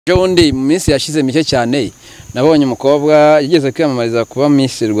Undi mu minsi yashize mike cyane nabonye umukobwa yigeze kwiyamamariza kuba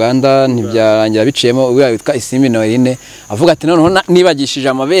Miss Rwanda ntibyarangira biciyemo uwo witwa Isimbi Noeline avuga ati noneho nibagishije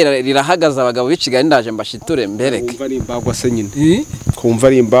amabera rirahagaza abagabo b'Ikigali ndaje mbashiture mbereke kumva ari Mbagwa se nyine kumva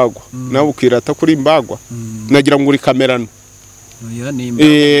ari Mbagwa nawe ukirata kuri Mbagwa nagira ngo uri kamerano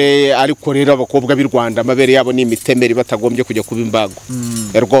ariko rero abakobwa b'i Rwanda amabere yabo ni imitemeri batagombye kujya kuba Mbagwa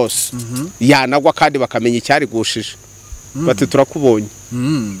rwose yanagwa kandi bakamenya icyari gushije bati turakubonye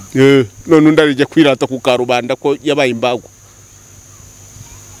none undarije kwirata ku karubanda ko yabaye Mbagwa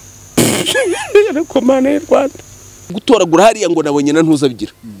ariko mana y'u Rwanda gutoragura hariya ngo nabonye na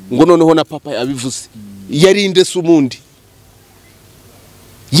ntuzabigira ngo noneho na papa yabivuze yarinde se umundi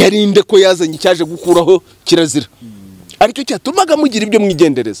yarinde ko yazanye cyaje gukuraho kirazira aricyo cyatumaga mugira ibyo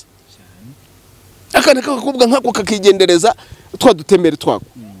mwigendereza akana kakubwa nkako kakigendereza twadutemere twako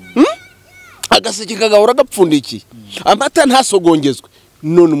agaseke kagahora gapfundikiye amata ntasogongezwe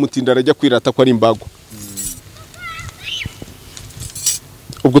none umutinda arajya kwirata ko ari Mbagwa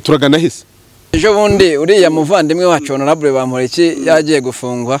ubwo turagana hise ejo bundi uriya muvandimwe wacu honorable Bamporiki yagiye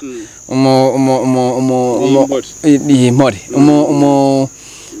gufungwa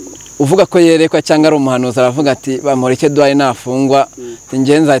uvuga ko yerekwa cyangwa ari umuhanuzi aravuga ati Bamporiki duhaye nafungwa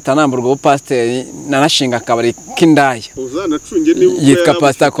ingenzi ahita namburwa ubupasiteri nanashinga akabari k'indaya yitwa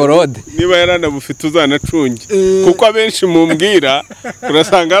Pastor Claude niba yaranabufite uzanacunge kuko abenshi mumbwira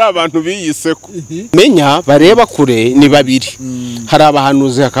urasanga ari abantu biyiseko menya bareba kure ni babiri hari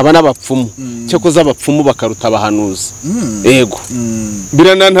abahanuzi hakaba n'abapfumu cyo z'abapfumu bakaruta abahanuzi yego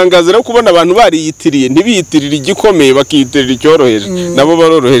biranantangaza rero kubona abantu bariyitiriye ntibiyitirira igikomeye bakiyitirira icyoroheje nabo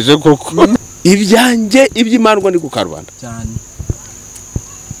baroroheje koko ibyanjye iby'Imandwa ni ku karubanda cyane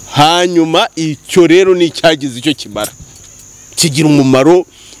hanyuma icyo rero ni cyagize icyo kimara kigira umumaro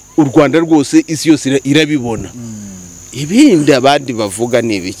u Rwanda rwose isi yose irabibona ibindi abandi bavuga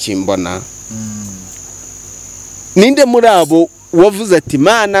ni ibiki mbona ninde muri abo wavuze ati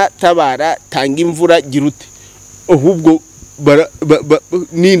Mana tabara tanga imvura girute ahubwo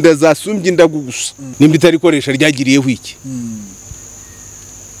ninda zasumbye indagu gusa nimba itarikoresha ryagiriyeho iki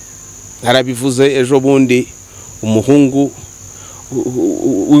harabivuze ejo bundi umuhungu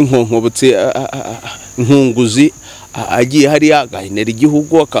w'inkonkobotse inkunguzi agiye hariya agahinera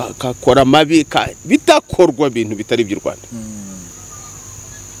igihugu akakora amabi bitakorwa ibintu bitari by'u Rwanda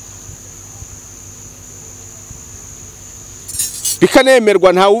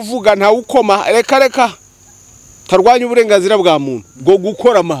bikanemerwa ntawe uvuga ntawe ukoma reka tarwanya uburenganzira bwa muntu bwo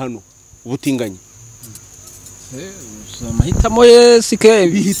gukora amahano ubutinganye amahitamo yesike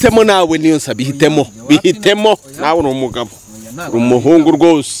bihitemo nawe niyo nsa bihitemo nawe no umugabo umuhungu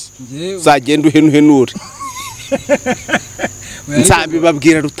rwose zagenda uhenuhenure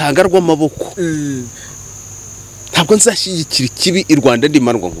nzabibabwira rutanga rw'amaboko ntabwo nzashyigikira ikibi i Rwanda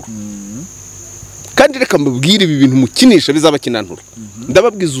ndimandwa nkuru kandi reka mbabwire ibi bintu mukinisha bizabakinantura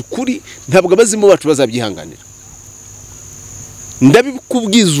ndababwiza ukuri ntabwo abazimu bacu bazabyihanganira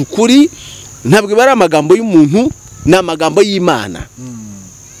ndabikubwiza ukuri ntabwo bari amagambo y'umuntu ni amagambo y'Imana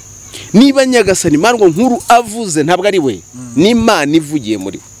niba Nyagasani Imandwa nkuru avuze ntabwo ari we n'Imana ivugiye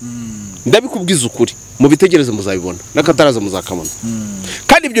muri we ndabikubwiza ukuri mu bitegereze muzabibona nakataraza muzakamona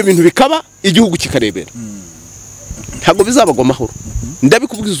kandi ibyo bintu bikaba igihugu kikarebera ntabwo bizabagwa amahoro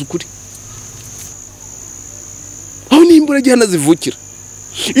ndabikubwiza ukuri aho nimbura gihana zivukira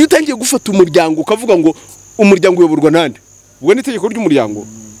iyo utangiye gufata umuryango ukavuga ngo umuryango uyoborwa nande ubwo n'itegeko ry'umuryango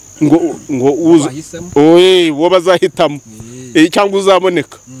ngo wo bazahitamo cyangwa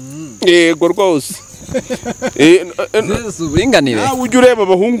uzaboneka yego rwose uburinganire ujye ureba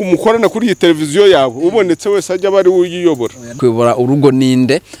abahungu mukorana kuri iyi televiziyo yawe ubonetse wese ajya bari uyiyobora kuyobora urugo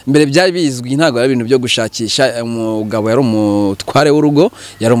ninde mbere byari bizwi ntabwo ari ibintu byo gushakisha umugabo yari umutware w'urugo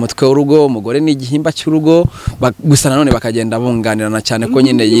yari umutwe w'urugo umugore ni igihimba cy'urugo gusa nanone bakagenda bunganirana cyane ko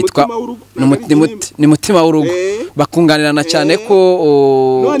nyine yitwa ni mutima w'urugo bakunganirana cyane ko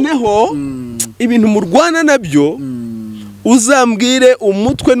noneho ibintu mu Rwanda nabyo uzambwire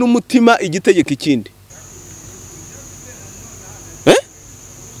umutwe n'umutima igitegeko ikindi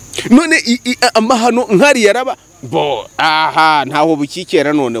none amahano nkari yaraba ntaho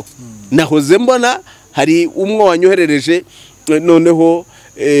bukikera noneho nahoze mbona hari umwe wanyoherereje noneho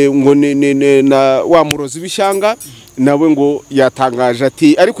ngo na wa murozi w'ishyanga nawe ngo yatangaje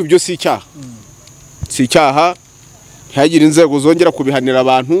ati ariko ibyo si icyaha ntihagire inzego zongera kubihanira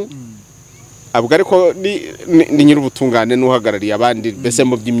abantu abwo ariko ni nyir'ubutungane n'uhagarariye abandi mbese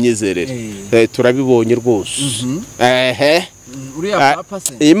mu by'imyizerere turabibonye rwose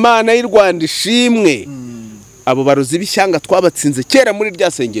Imana y'u Rwanda ishimwe abo barozi b'ishyanga twabatsinze kera muri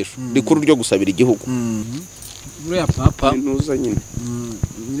rya sengesho rikuru ryo gusabira igihugu buriya papa ntuza nyine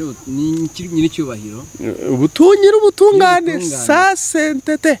ni nyiri cyubahiro ubutunyira ubutungane sa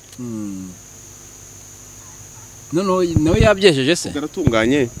sentete noneho nawe yabyejeje se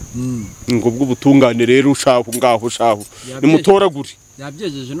garatunganye ngo bw'ubutungane rero ushaho ngaho ushaho nimutoragure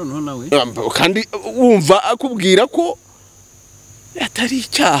yabyejeje noneho nawe kandi wumva akubwira ko atari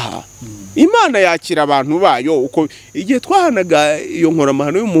icyaha Imana yakira abantu bayo uko igihe twahanaga iyo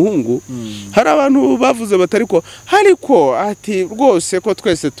nkoramahano y'umuhungu hari abantu bavuze batari ko ariko ati rwose ko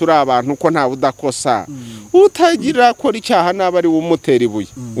twese turi abantu ko nta budakosa utagira akora icyaha n'abari umutera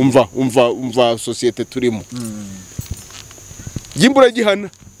ibuye umva societe turimo gimbura gihana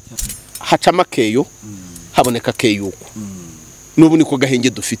hacama keyo haboneka keyuko n'ubu niko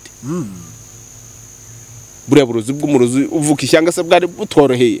gahenge dufite buriya burozi bw'umurozi uvuka ishyanga se bwari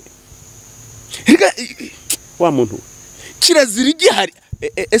butoroheye wa muntu kirazira igihari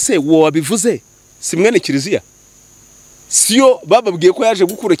ese wo wabivuze si mwene kiliziya siyo bababwiye ko yaje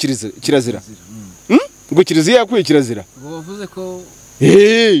gukura kirazira ngo kiliziya yakuye kirazira wavuze ko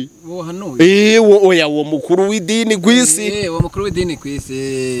wo hanuye oya wo mukuru w'idini kwisi wo mukuru w'idini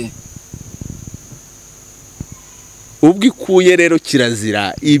kwisi ubwikuye rero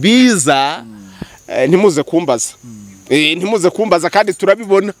kirazira ibiza ntimuze kumbaza kandi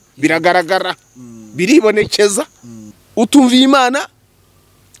turabibona biragaragara biribonekeza utumviye Imana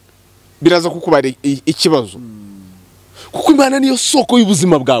biraza kukubara ikibazo kuko Imana niyo soko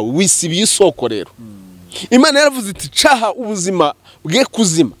y'ubuzima bwawe wisibiye isoko rero Imana yaravuze iti caha ubuzima bwe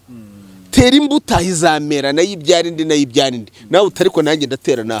kuzima tera imbuto izamera nayo ibyara indi nawe utariko nanjye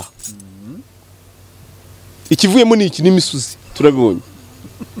ndatera naho ikivuyemo ni iki n'imisozi turabibonye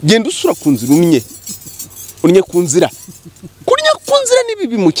genda usura kunzira unye kunzira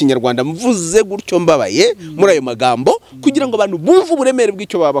nibibi mu kinyarwanda mvuze gutyo mbabaye muri ayo magambo kugira ngo abantu bumve uburemere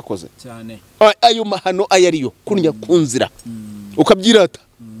bw'icyo baba bakoze cyane ayo mahano ayariyo kunya kunzira ukabyirata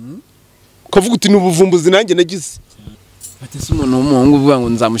ukavuga uti n'ubuvumbuzi nanjye nagize batese umuntu w'umuhungu uvuga ngo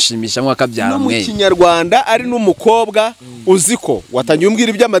nzamushimisha nko akabyara mwe mu kinyarwanda ari n'umukobwa uziko watangiye umbwira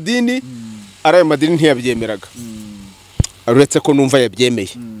iby'amadini ari ayo madini ntiyabyemeraga uretse ko numva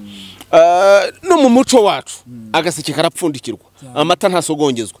yabyemeye no mu muco wacu agaseke karapfundikirwa amata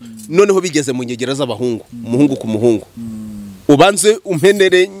ntasogongezwa noneho bigeze mu nyegera z'abahungu umuhungu ku muhungu ubanze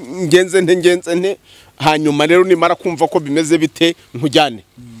umpenere ngenze nte hanyuma rero nimara kumva ko bimeze bite nkujyane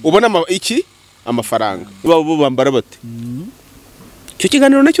ubona amafaranga babo bambara bate cyo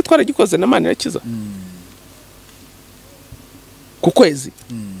kiganiro nacyo twaragikoze na Mana irakiza ku kwezi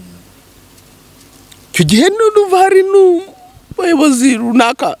cyo gihe n'uva hari n'abayobozi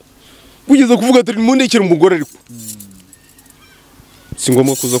runaka kugeza kuvuga ati mundekere umugore ariko si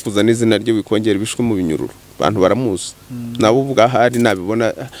ngombwa kuzana izina ryo bikongera ibishwe mu binyururu abantu baramuzi nabo ubwa hari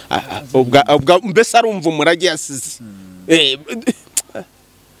nabibona mbese arumva umurage yasize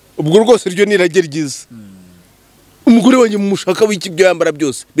ubwo rwose ryo nirage ryiza umugore wanjye mumushaka w'iki byo yambara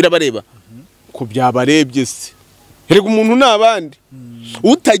byose birabareba ko byabarebye se erega umuntu nabandi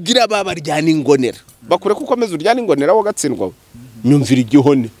utagira babaryana ingonera bakure kuko ameze uryana ingonera wo gatsindwa nyumvira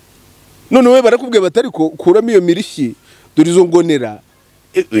igihone none we barakubwiye batari ko kuramo iyo mirishyi dore izo ngonera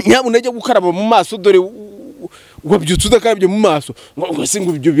nyabuna ajya gukaraba mu maso dore wabyutse udakarabye mu maso ngo se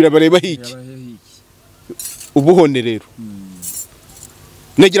ngo ibyo birabareba hiki ubuhone rero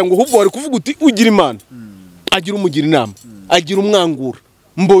nagira ngo ahubwo wari kuvuga uti ugira Imana agira umugira inama agira umwangura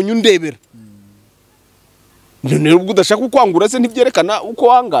mbonye undebera none ubwo udashaka kwangura se ntibyerekana uko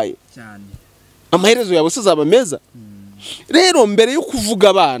wangaye cyane amaherezo yawe se zaba meza rero mbere yo kuvuga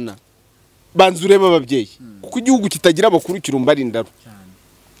abana banza ureba ababyeyi kuko igihugu kitagira abakuru kirumba ari indaro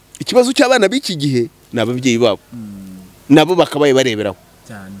ikibazo cy'abana b'iki gihe n'ababyeyi babo nabo bakabaye bareberaho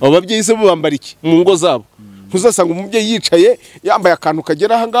abo babyeyi se bo bambara iki mu ngo zabo ntuzasanga umubyeyi yicaye yambaye akantu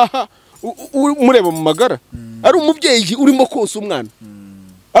kagera aha ngaha mureba mu magara ari umubyeyi urimo konsa umwana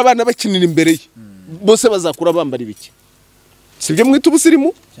abana bakinira imbere ye bose bazakura bambara ibiki sibyo mwita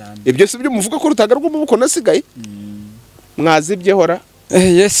ubusirimu ibyo sibyo muvuga ko rutagarwa amaboko nasigaye mwazibye hora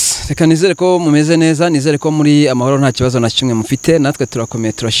yes reka nizere ko mumeze neza nizere ko muri amahoro nta kibazo na kimwe mufite natwe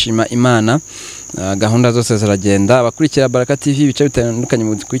turakomeye turashima Imana gahunda zose ziragenda abakurikira Baraka TV ibice bitandukanye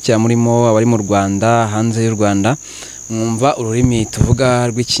mu dukurikira murimo abari mu Rwanda hanze y'u Rwanda mwumva ururimi tuvuga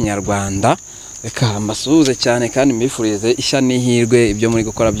rw'ikinyarwanda reka mbasuhuze cyane kandi mbifurize ishya n'ihirwe ibyo muri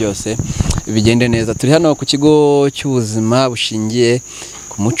gukora byose bigende neza turi hano ku kigo cy'ubuzima bushingiye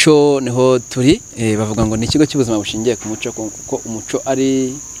ku muco niho turi bavuga ngo ni ikigo cy'ubuzima bushingiye ku muco kuko umuco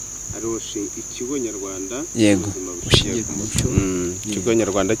ari ikigo nyarwanda yego bushingiye ku muco ikigo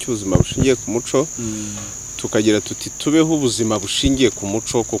nyarwanda cy'ubuzima bushingiye ku muco tukagira tuti tubeho ubuzima bushingiye ku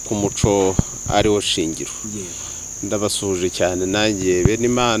muco kuko umuco ariwo shingiro ndabasuje cyane nanjye bene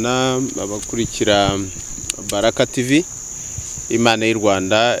Imana abakurikira Baraka TV. Imana y'u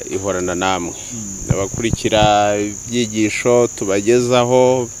Rwanda ihorana namwe. Abakurikira ibyigisho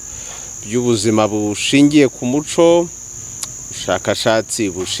tubagezaho by'ubuzima bushingiye ku muco, ubushakashatsi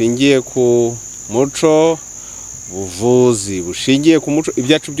bushingiye ku muco, buvuzi bushingiye ku muco,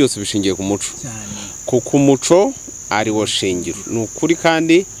 ibyacu byose bishingiye ku muco. Kuko umuco ari wo shingiro. Ni ukuri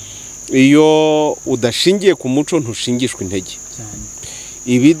kandi iyo udashingiye ku muco ntushingishwe intege.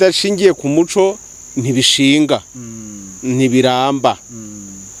 Ibidashingiye ku muco ntibishinga, ntibiramba,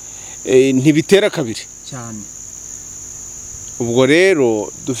 ntibitera kabiri. Ubwo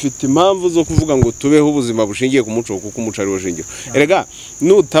rero dufite impamvu zo kuvuga ngo tubeho ubuzima bushingiye ku muco, kuko umuco ari wo shingiro. Erega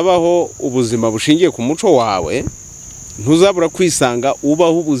nutabaho ubuzima bushingiye ku muco wawe, ntuzabura kwisanga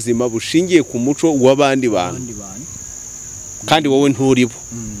ubaho ubuzima bushingiye ku muco w'abandi bantu, kandi wowe nturibo.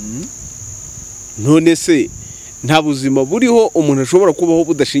 None se nta buzima buriho umuntu ashobora kubaho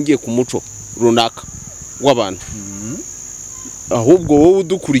budashingiye ku muco runaka w'abantu. Ahubwo wowe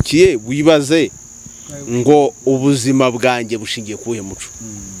udukurikiye wibaze ngo ubuzima bwanjye bushingiye ku uwe muco,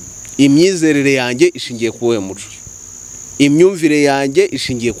 imyizerere yanjye ishingiye ku uwe muco, imyumvire yanjye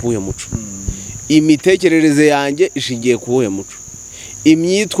ishingiye ku uwe muco, imitekerereze yanjye ishingiye ku uwe muco,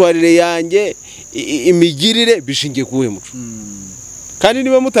 imyitwarire yanjye, imigirire bishingiye ku uwe muco. Kandi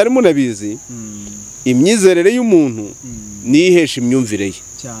niba mutari munabizi, imyizerere y'umuntu nihesha imyumvire ye,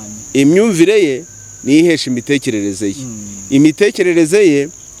 imyumvire ye nihesha imitekerereze ye, imitekerereze ye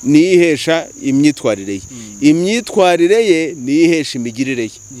nihesha imyitwarire ye, imyitwarire ye nihesha imigirire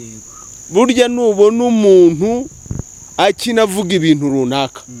ye. Burya nubona umuntu akinavuga ibintu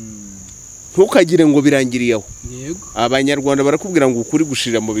runaka, ntukagire ngo birangiriye aho. Abanyarwanda barakubwira ngo ukuri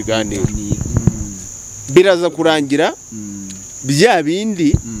gushirira mu biganiro, biraza kurangira bya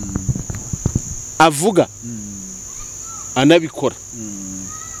bindi avuga anabikora.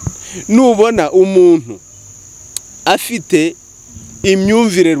 Nubona umuntu afite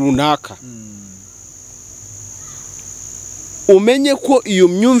imyumvire runaka, umenye ko iyo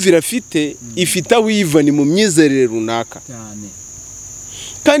myumvire afite ifite aho iva, ni mu myizerere runaka,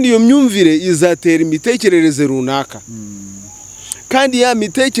 kandi iyo myumvire izatera imitekerereze runaka, kandi ya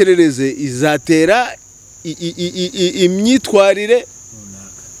mitekerereze izatera imyitwarire.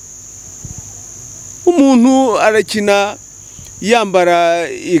 Umuntu arakina yambara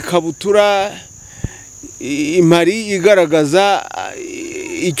ikabutura impari igaragaza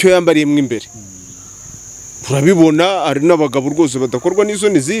icyo yambariyemo imbere, urabibona. Hari n'abagabo rwose badakorwa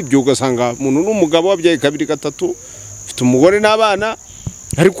n'isoni z'ibyo, ugasanga umuntu n'umugabo wabyaye kabiri gatatu, ufite umugore n'abana,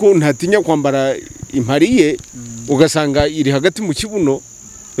 ariko ntatinya kwambara impari ye, ugasanga iri hagati mu kibuno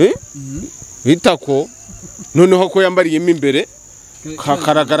bitako, noneho ko yambariyemo imbere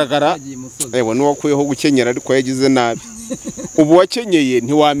karagaragara. Ewe n'uwakuyeho gukenyera ariko yagize nabi. Ubu wakenyeye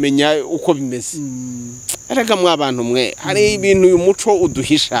ntiwamenya uko bimeze. Erega mw'abantu mwe, hari ibintu uyu muco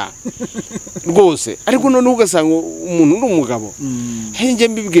uduhisha rwose. Ariko noneho ugasanga umuntu n'umugabo, njye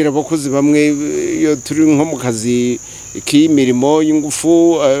mbibwira abakozi bamwe iyo turi nko mu kazi k'imirimo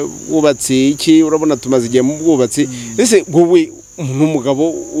y'ingufu, ubwubatsi iki, urabona tumaze igihe mu bwubatsi. Ese wowe umuntu n'umugabo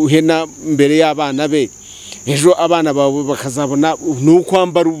uhena mbere y'abana be, ejo abana bawe bakazabona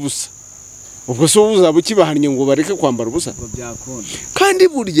n'ukwambara ubusa, ubwo se uzaba ukibahannye ngo bareke kwambara ubusa? Kandi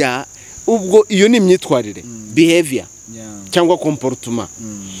burya ubwo iyo ni imyitwarire, behavior cyangwa comportement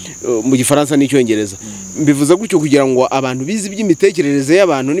mu gifaransa n'icyongereza. Mbivuze gutyo kugira ngo abantu bize iby'imitekerereze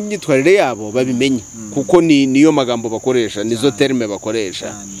y'abantu n'imyitwarire yabo babimenye, kuko niyo magambo bakoresha, nizo terme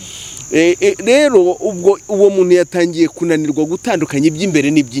bakoresha. Rero ubwo uwo muntu yatangiye kunanirwa gutandukanya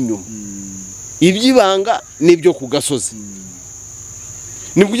iby'imbere n'iby'inyuma, iby'ibanga n'ibyo ku gasozi.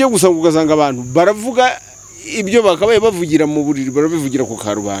 Nibwo ujya gusanga ugasanga abantu baravuga ibyo bakabaye bavugira mu buriri, barabivugira ku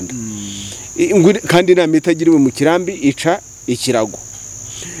karubanda, kandi inama itagiriwe mu kirambi ica ikirago.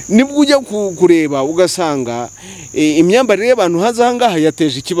 Nibwo ujya kureba ugasanga imyambarire y'abantu haza ahangaha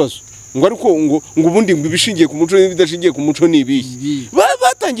yateje ikibazo, ngo ariko ngo ubundi ngo ibishingiye ku muco n'ibidashingiye ku muco ni ibihe.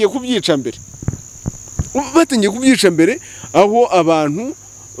 Batangiye kubyica mbere, aho abantu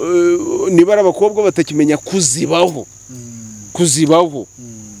niba ari abakobwa batakimenya kuzibaho.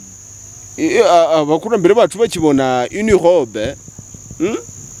 Abakurambere bacu bakibona une robe,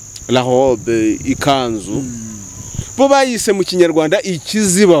 la robe, ikanzu, bo bayise mu kinyarwanda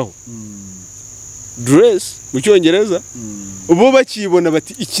ikizibaho, dress mu cyongereza. Bo bakibona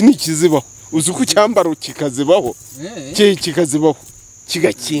bati iki ni ikizibaho. Uzi ko cyambaro kikazibaho, kikazibaho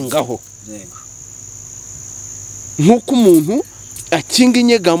kigakingaho, nk'uko umuntu akinga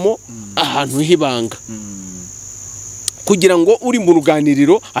inyegamo ahantu h'ibanga, kugira ngo uri mu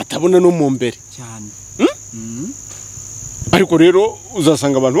ruganiriro atabona no mu mbere. ariko rero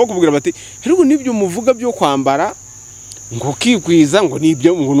uzasanga abantu bakubwira bati rero nibyo muvuga byo kwambara ngo kikwiza ngo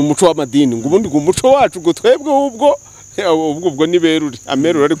nibyo ngo n'umuco w'amadini ngo ubundi ngo umuco wacu ngo twebwe ubwo ni beruri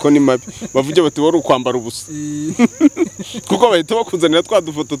amerura ariko ni mabi bavuge bati wari ukwambara ubusa kuko bahita bakuzanira twa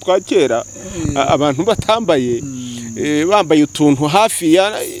dufoto twa kera abantu batambaye bambaye utuntu hafi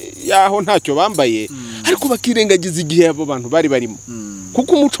yaho ntacyo bambaye ariko bakirengagiza igihe abo bantu bari barimo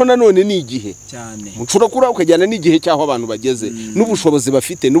kuko umuco nanone ni igihe cyane umuco urakura ukajyana n'igihe cyaho abantu bageze n'ubushobozi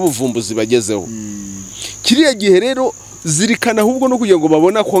bafite n'ubuvumbuzi bagezeho kiriya gihe rero zirikana ahubwo no kugira ngo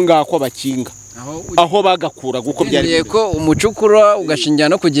babona ko ngako bakinga aho bagakura guko byari ko umucukura ugashingira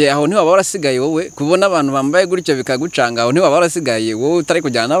no kugiye aho ntiwaba warasigaye wowe kubona abantu bambaye gutyo bikagucanga aho ntiwaba warasigaye wowe utari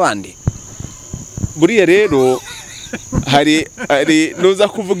kujyana n'abandi buriya rero hari nuza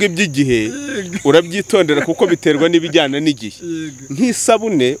kuvuga iby'igihe urabyitondera kuko biterwa n'ibijyana n'igihe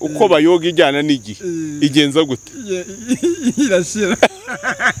nk'isabune uko bayoga ijyana n'igihe igenza gute irashira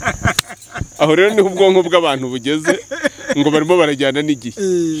aho rero niho ubwonko bw'abantu bugeze ngo barimo barajyana n'igihe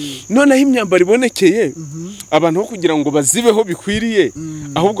noneho imyambaro ibonekeye abantu ho kugira ngo bazibeho bikwiriye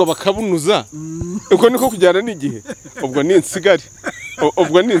ahubwo bakabunuza uko niko kujyana n'igihe ubwo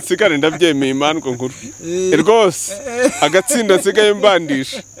ni insigare ndabyemeye imandwa nkuru rwose agatsinda nsigaye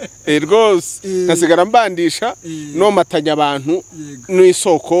mbandisha rwose nkasigara mbandisha nomatanya abantu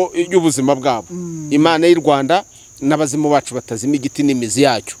n'isoko y'ubuzima bwabo Imana y'u Rwanda n'abazimu bacu batazima igiti n'imizi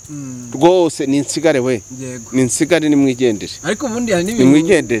yacyo rwose ni insigare we ni insigare nimwigendere ariko ubundi hari n'ibintu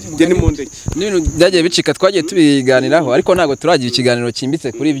nimwigendere je ni mundeke n'ibintu byagiye bicika twagiye tubiganiraho ariko ntago turagira ikiganiro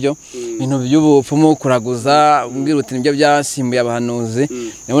kimbitse kuri ibyo ibintu by'ubupfumu kuraguza umbwira uti nibyo byasimbuye abahanuzi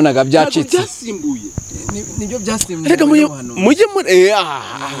nabonaga byacitse nibyo byasimbuye mujye muri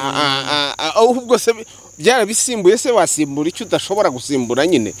ahubwo se byarabisimbuye se wasimbura icyo udashobora gusimbura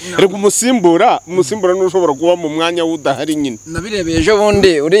nyine rego umusimbura n'ushobora kuba mu mwanya w'udahari nyine nabirebeye ejo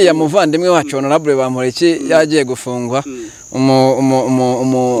bundi uriya muvandimwe wacu honorable Bamporiki yagiye gufungwa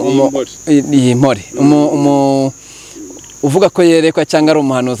uvuga ko yerekwa cyangwa ari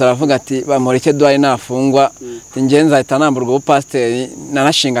umuhanuzi aravuga ati Bamporiki duhaye nafungwa ngenza ahita namburwa ubupasiteri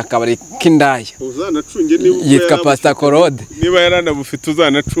nanashinga akabari k'indaya yitwa Pastor Claude niba yaranabufite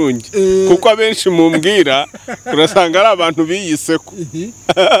uzanacunge kuko abenshi mumbwira urasanga ari abantu biyiseko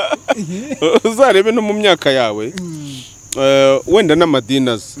uzarebe no mu myaka yawe wenda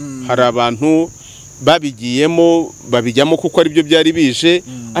n'amadinazi hari abantu babijyamo kuko aribyo byari bije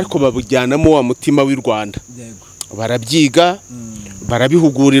ariko babujyanamo wa mutima w'u Rwanda barabyiga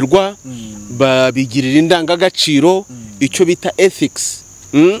barabihugurirwa babigirira indangagaciro icyo bita ethics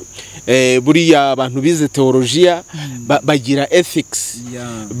buriya abantu bize teologiya bagira ethics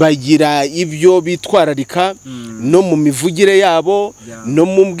bagira ibyo bitwararika no mu mivugire yabo no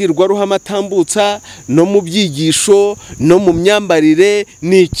mu mbwirwaruhame atambutsa no mu byigisho no mu myambarire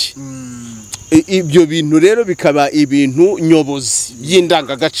n'iki ibyo bintu rero bikaba ibintu nyobozi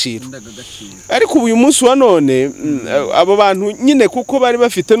y'indangagaciro ariko uyu munsi wa none abo bantu nyine kuko bari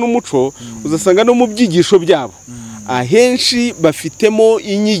bafite n'umuco uzasanga no mu byigisho byabo ahenshi bafitemo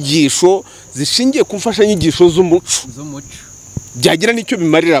inyigisho zishingiye ku mfashanyigisho z'umuco byagira n'icyo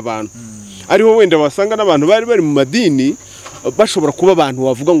bimarira abantu ariho wenda wasanga n'abantu bari bari mu madini bashobora kuba abantu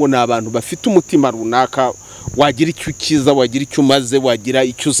bavuga ngo ni abantu bafite umutima runaka wagira icyo ukiza wagira icyo umaze wagira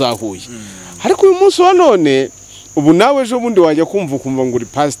icyo uzahuye ariko uyu munsi wa none ubu nawe ejo bundi wajya kumva ngo uri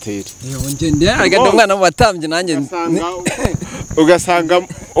pasiteri umwana watambye nanjye ugasanga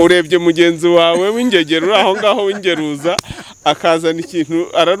urebye mugenzi wawe w'ingegero uri aho ngaho w'ingeruza akazana ikintu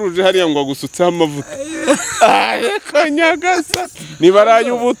araruje hariya ngo agusutseho amavuta ariko nyagasa niba ari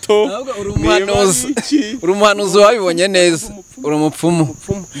ay'ubuto uri umuhanuzi wabibonye neza uri umupfumu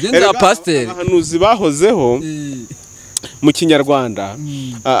ngenda pasiteri abahanuzi bahozeho mu kinyarwanda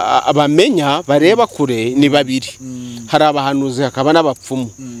abamenya bareba kure ni babiri hari abahanuzi hakaba n'abapfumu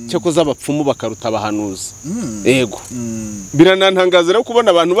cyakoze abapfumu bakaruta abahanuzi yego biranantangaza rero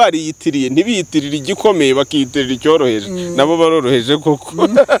kubona abantu bariyitiriye ntibiyitirire igikomeye bakiyitirira icyoroheje nabo baroroheje koko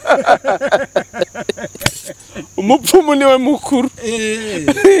umupfumu niwe mukuru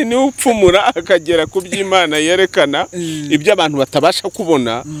niwe upfumura akagera ku by'Imana yerekana ibyo abantu batabasha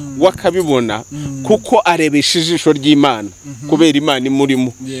kubona wakabibona kuko arebesha ijisho ry'Imana kubera Imana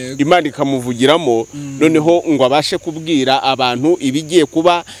imurimo Imana ikamuvugiramo noneho ngo abashe kubwira abantu ibigiye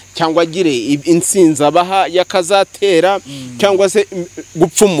kuba cyangwa agire insinzi abaha yakazatera cyangwa se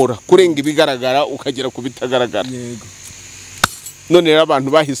gupfumura kurenga ibigaragara ukagera ku bitagaragara none rero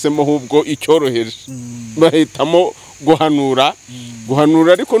abantu bahisemo ahubwo icyoroheje bahitamo guhanura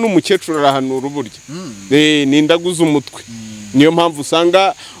ariko n'umukecuru arahanura uburyo ni indagu z'umutwe niyo mpamvu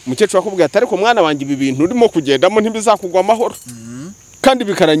usanga umukecuru akubwira ati ariko mwana wanjye ibi bintu urimo kugendamo ntibizakugwa amahoro kandi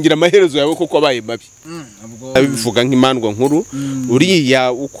bikarangira amaherezo yawe kuko abaye mabi abivuga nk'imandwa nkuru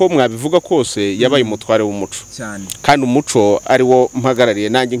uriya uko mwabivuga kose yabaye umutware w'umuco kandi umuco ari wo mpagarariye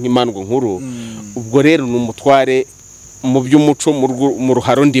nanjye nk'imandwa nkuru ubwo rero ni umutware mu by'umuco mu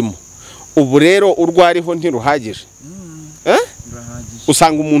ruharo ndimo ubu rero urwariho ntiruhagije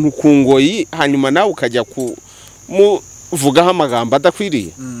usanga umuntu ku ngoyi hanyuma nawe ukajya kumuvugaho amagambo adakwiriye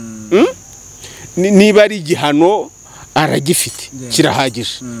niba ari igihano aragifite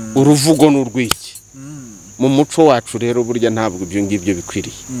kirahagije uruvugo n'urwiki mu muco wacu rero burya ntabwo ibyo ngibyo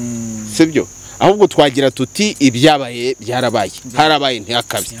bikwiriye sibyo ahubwo twagira tuti ibyabaye byarabaye harabaye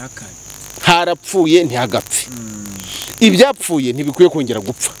ntihakabe harapfuye ntihagapfe ibyapfuye ntibikwiye kongera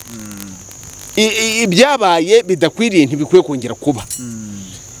gupfa ibyabaye bidakwiriye ntibikwiye kongera kuba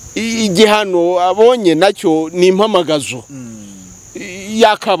igihano abonye nacyo ni impamagazo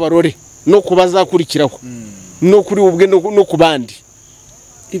y'akabarore no kubazakurikiraho no kuri ubwe no ku bandi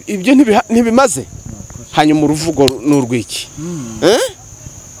ibyo ntibimaze hanyuma uruvugo n'urwiki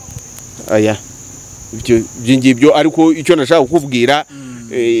aya ibyo ngibyo ariko icyo nashaka kukubwira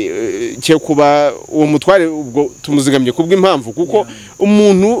cyo kuba uwo mutware ubwo tumuzigamye kubw'impamvu kuko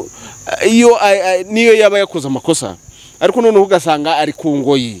umuntu niyo yaba yakoze amakosa ariko noneho ugasanga ari ku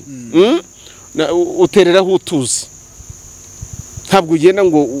ngoyi utereraho utuzi ntabwo ugenda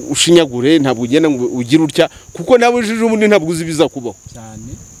ngo ushinyagure ntabwo ugenda ngo ugire utya kuko nawe ujije ubundi ntabwo uzi bizakubaho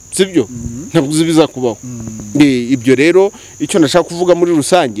cyane sibyo ntabwo uzi bizakubaho ibyo rero icyo nashaka kuvuga muri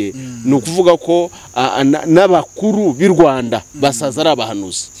rusange ni ukuvuga ko n'abakuru b'i Rwanda basaza ari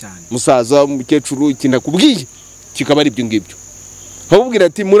abahanuzi musaza umukecuru kinakubwiye kikaba ari ibyo ngibyo ahubwira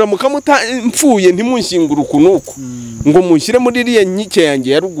ati muramuka mpfuye ntimunshyingure ukunuku ngo munshyire muri iriya nkike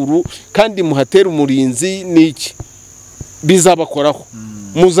yanjye ya ruguru kandi muhatere umurinzi n'iki bizabakoraho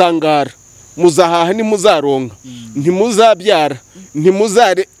muzangara muzahaha ntimuzaronka ntimuzabyara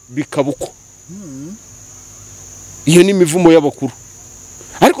ntimuzare bikabuko iyo ni imivumo y'abakuru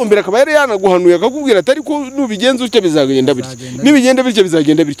ariko mbere akaba yari yanaguhanuye akakubwira ati ariko nubigenza utyo bizagenda bityo nibigenda bityo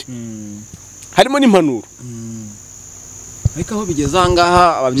bizagenda bityo harimo n'impanuro ariko aho bigeze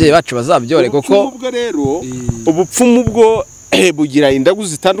ahangaha ababyeyi bacu bazabyore kuko ubwo rero ubupfumu bwo bugira indagu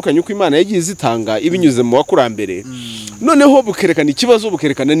zitandukanye uko Imana yagiye zitanga ibinyuze mu bakurambere noneho bukerekana ikibazo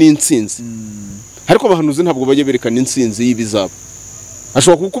bukerekana n'intsinzi ariko abahanuzi ntabwo bajya berekana intsinzi y'ibizabo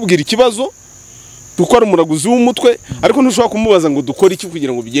ashobora kukubwira ikibazo dukora umuraguzi w'umutwe ariko ntushobora kumubaza ngo dukore iki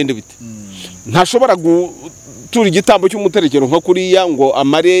kugira ngo bigende bite ntashobora gutura igitambo cy'umuterekero nka kuriya ngo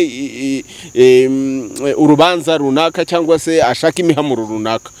amare urubanza runaka cyangwa se ashaka imihamuro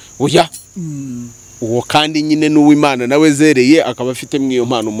runaka oya uwo kandi nyine n'uw'Imana nawe zereye akaba afite mwiyo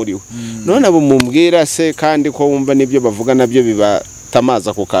mpano muri we none abo mumbwira se kandi ko wumva nibyo bavuga nabyo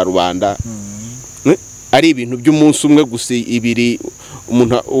bibatamaza ku karubanda ari ibintu by'umunsi umwe gusa ibiri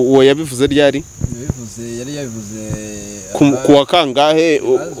umuntu uwo yabivuze ryari yari yabivuze kuwa kangahe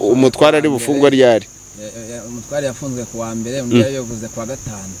umutware ari bufungwa ryari umutware yafunzwe kuwa mbere undi yabivuze kuwa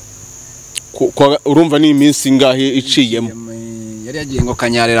gatanu urumva ni iminsi ingahe iciyemo yari yagiye ngo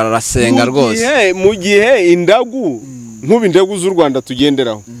kanyarira arasenga rwose mu gihe indagu nk'ubu indagu z'u Rwanda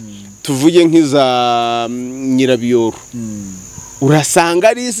tugenderaho tuvuye nk'iza Nyirabiyoro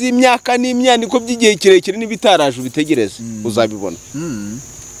urasanga ari iz'imyaka n'imyaniko by'igihe kirekire n'ibitaraje ubitegereze uzabibona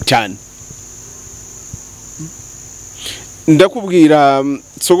cyane ndakubwira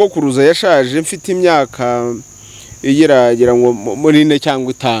sogokuruza yashaje mfite imyaka igeragira ngo muri 4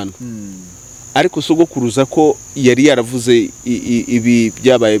 cyangwa 5 ariko sogokuruza ko yari yaravuze ibi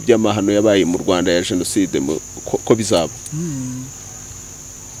byabaye by'amahano yabaye mu Rwanda ya genocide ko bizaba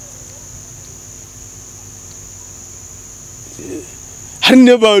hari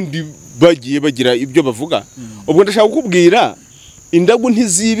n'abandi bagiye bagira ibyo bavuga ubwo ndashaka kukubwira indagu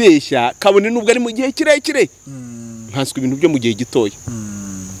ntizibeshya kabone nubwo ari mu gihe kirekire nkanswe ibintu byo mu gihe gitoya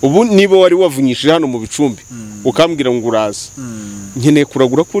ubu niba wari wavunyishije hano mu bicumbi ukambwira ngo uraza nkeneye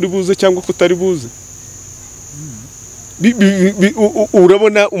kuragura ko uri buze cyangwa ko utari buze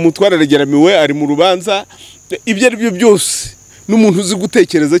urabona umutware arageramiwe ari mu rubanza ibyo ari byo byose n'umuntu uzi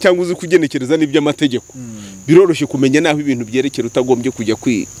gutekereza cyangwa uzi kugenekereza n'iby'amategeko biroroshye kumenya naho ibintu byerekera utagombye kujya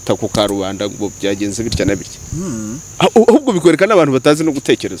kwita ku karubanda ngo byagenze bitya na bitya ahubwo bikwerekana abantu batazi no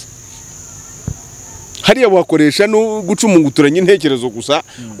gutekereza hariya wakoresha no gucumuguturanya intekerezo gusa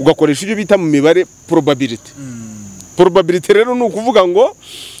ugakoresha ibyo bita mu mibare probability rero ni ukuvuga ngo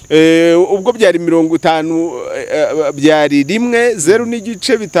ubwo byari 50 byari 1 0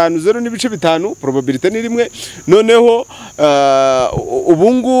 n'igice 5 0 n'ibice 5 probability ni 1 noneho ubu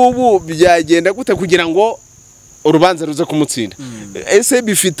ngubu byagenda gute kugira ngo urubanza ruze kumutsinda ese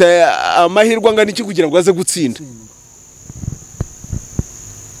bifite amahirwe angana iki kugira ngo aze gutsinda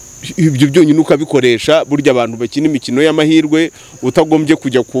ibyo byonyine ukabikoresha burya abantu bakina imikino y'amahirwe utagombye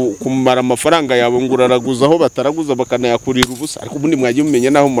kujya kumara amafaranga yawe ngo uraraguza aho bataraguza bakanayakurira ubusa ariko ubundi mwagiye mumenya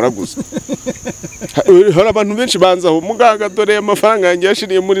naho muraguza hari abantu benshi banzaho Muganga dore amafaranga yanjye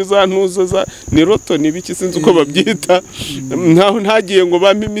yashiriye muri za ntuza za ni roto ni biki sinzi uko babyita ntaho ntagiye ngo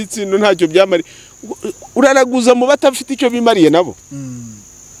bampe imitsindo ntacyo byamari uraraguza mu batafite icyo bimariye nabo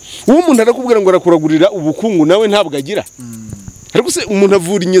umuntu arakubwira ngo arakuragurira ubukungu nawe ntabwo agira ariko se umuntu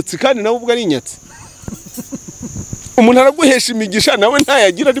avura inyatsi kandi nawe ubwo ari inyatsi umuntu araguhesha imigisha nawe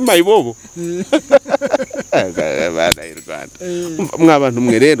ntayagira ari mayibobo mwabantu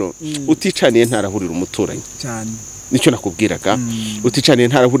mwe rero uticaniye ntarahurira umuturanyi cyane nicyo nakubwiraga uticaniye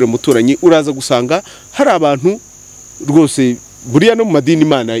ntarahurira umuturanyi uraza gusanga hari abantu rwose buriya no mu madini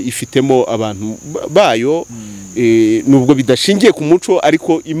Imana ifitemo abantu bayo nubwo bidashingiye ku muco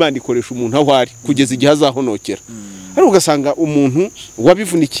ariko Imana ikoresha umuntu aho ari kugeza igihe azahonokera ari ugasanga umuntu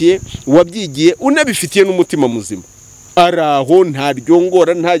wabivunikiye wabyigiye unabifitiye n'umutima muzima araho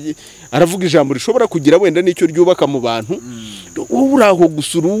ntaryongora aravuga ijambo rishobora kugira wenda n'icyo ryubaka mu bantu uraho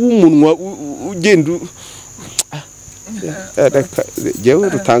gusura umunwa ugenda jewe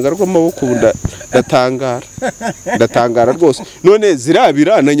rutanga rw'amaboko ndatangara rwose none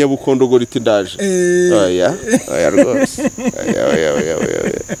zirabira na Nyabukondogora iti ndaje oya rwose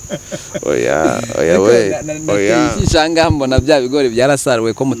oya ishanga mbona bya bigori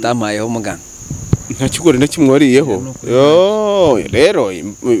byarasaruwe ko mutampayeho Muganga nta kigori na kimwe wariyeho rero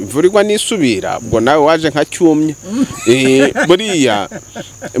imvurirwa nisubira ubwo nawe waje nka cyumye buriya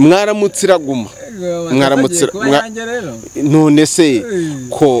mwaramutsiraguma none se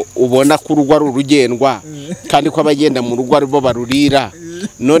ko ubona ko urugo ari urugendwa kandi ko abagenda mu rugo aribo barurira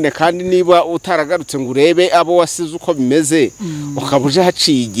none kandi niba utaragarutse ngo urebe abo wasize uko bimeze ukaba uje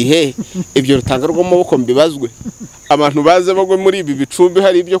haciye igihe ibyo rutanga rw'amaboko mbibazwe abantu baze bagwe muri ibi bicumbi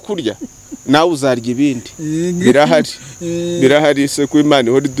hari ibyo kurya nawe uzarya ibindi birahari se ko Imana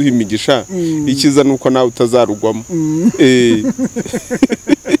ihora iduha imigisha ikiza nuko nawe utazarugwamo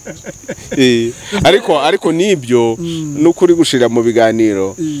ariko nibyo n'ukuri gushira mu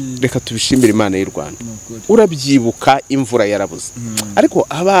biganiro reka tubishimire Imana y'u Rwanda urabyibuka imvura yarabuze ariko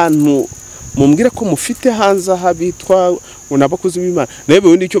abantu mumbwira ko mufite hanze habitwa unabakozi b'Imana nabe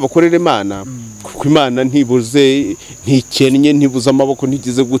undi icyo bakorera Imana kuko Imana ntibuze ntikennye ntibuze amaboko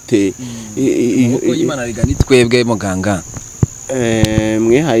ntigize gute uko Imana rigani twebwe Muganga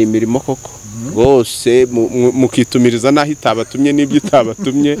mwihaye imirimo koko bose mukitumiriza naho itabatumye n'ibyo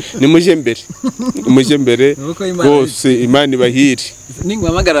itabatumye nimuje mbere bose Imana ibahiri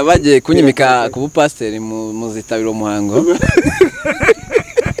ningwamagara bagiye kunyimika ku bupasiteri muzitabira umuhango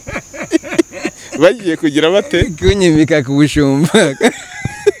bagiye kugira bate kunyimika ku bushumba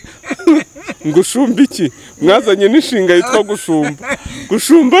ngushumba iki mwazanye n'ishinga yitwa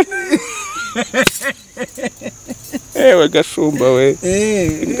gushumba ewe gashumba we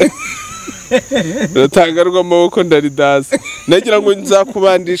rutanga rw'amaboko ndaridaza nagira ngo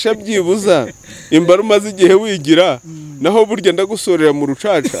nzakubandisha byibuza imbara umaze igihe wigira naho burya ndagusorera mu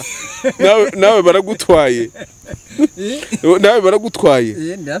rucaca nawe baragutwaye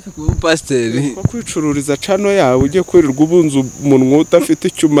ndafi ku bupasiteri kwicururiza cano yawe ujye kwirirwa ubunza umunwa udafite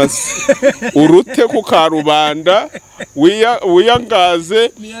icyumaze urute ku karubanda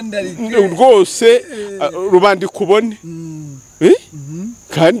wiyangaze rwose rubanda ikubone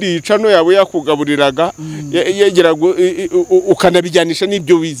kandi cano yawe yakugaburiraga ukanabijyanisha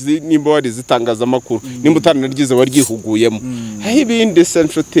n'ibyo wize nimba wari zitangazamakuru nimba utanaryize waryihuguyemo ibindi se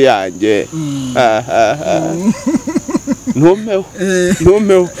nshuti yanjye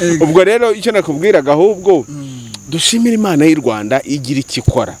ntumeho ubwo rero icyo nakubwiraga ahubwo dushimira Imana y'u Rwanda igira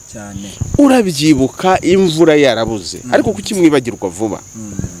ikikora urabyibuka imvura yarabuze ariko kuki mwibagirwa vuba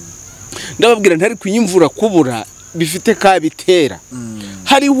ndababwira ntari ku imvura kubura bifite kabitera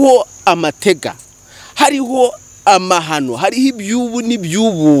hariho amatega hariho amahano hariho ibyubu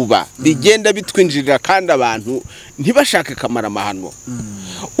n'ibyububa bigenda bitwinjirira kandi abantu ntibashake kamara amahano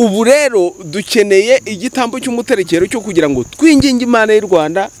ubu rero dukeneye igitambo cy'umuterekero cyo kugira ngo twinginge Imana y'u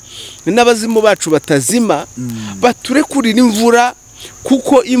Rwanda n'abazimu bacu batazima baturekurira imvura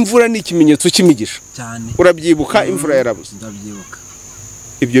kuko imvura ni ikimenyetso cy'imigisha urabyibuka imvura yarabuze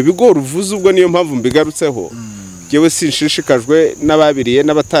ibyo bigori uvuze ubwo niyo mpamvu mbigarutseho yewe sinshishikajwe n'ababiriye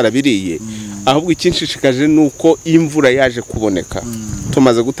n'abatarabiriye ahubwo ikinshishikaje nuko imvura yaje kuboneka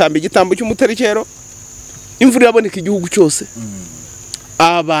tumaze gutamba igitambo cy'umuterekero imvura yaboneka igihugu cyose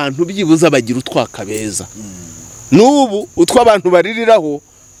abantu byibuza bagira utwaka beza n'ubu utwa abantu baririraho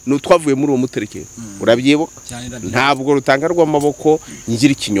n'utwavuye muri uwo muterekero urabyibuka ntabwo rutanga rw'amaboko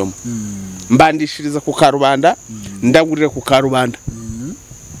ngira ikinyoma mbandishiriza ku karubanda ndagurira ku karubanda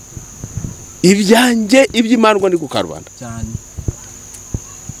ibyanjye iby'imandwa ni ku karubanda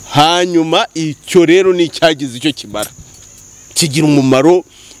hanyuma icyo rero ni icyagize icyo kimara kigira umumaro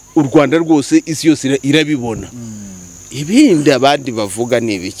u Rwanda rwose isi yose irabibona ibindi abandi bavuga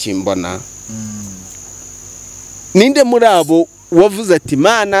ni ibiki mbona ninde muri abo wavuze ati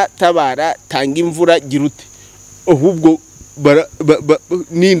Mana tabara tanga imvura girute ahubwo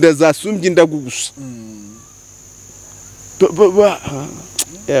ninda zasumbye indagu gusa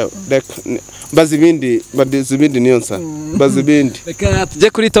bazi ibindi niyo nsa bazi ibindi reka tujye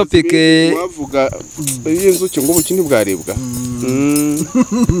kuri topic wavuga y'inzuki ngo ubukini bwaribwa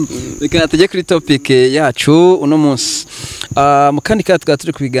reka tujye kuri topic yacu uno munsi mu kandi twa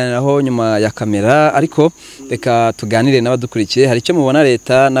turi kubiganiraho nyuma ya kamera ariko reka tuganire n'abadukurikiye hari icyo mubona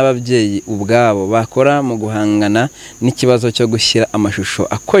leta n'ababyeyi ubwabo bakora mu guhangana n'ikibazo cyo gushyira amashusho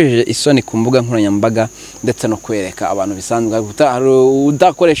akojeje isoni ku mbuga nkoranyambaga ndetse no kwereka abantu bisanzwe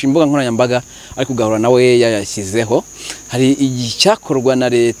udakoresha imbuga nkoranyambaga ariko ugahura nawe yayashyizeho hari icyakorwa na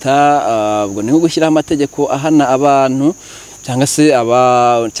leta ubwo niho gushyiraho amategeko ahana abantu cyangwa se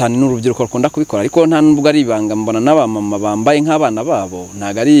cyane n'urubyiruko rukunda kubikora ariko nta nubwo ari ibanga mbona n'abamama bambaye nk'abana babo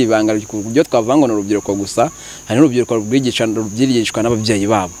ntago ari ibanga ku buryo twavuga ngo n'urubyiruko gusa hari n'urubyiruko rubyigishwa n'ababyeyi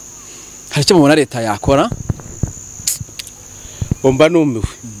babo hari icyo mubona leta yakora bomba numiwe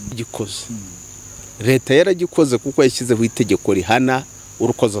gikoze leta yaragikoze kuko yashyizeho itegeko rihana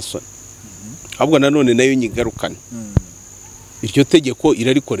urukozasoni ahubwo nanone nayo nyigarukana iryo tegeko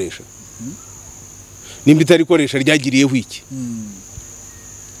irarikoresha nimba itarikoresha ryagiriyeho iki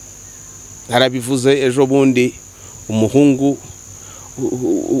harabivuze ejo bundi umuhungu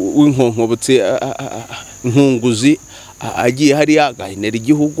w'inkonkobotse inkunguzi agiye hariya agahinera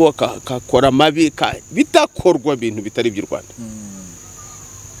igihugu akakora amabi bitakorwa ibintu bitari by'u Rwanda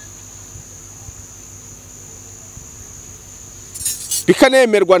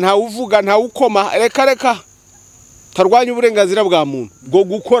bikanemerwa ntawe uvuga ntawe ukoma reka tarwanya uburenganzira bwa muntu bwo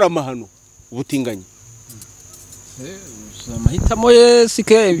gukora amahano ubutinganyi amahitamo ye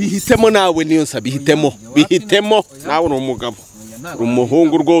sike bihitemo nawe niyo nsa bihitemo nawe ni umugabo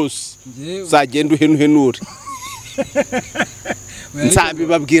umuhungu rwose uzagenda uhenuhenure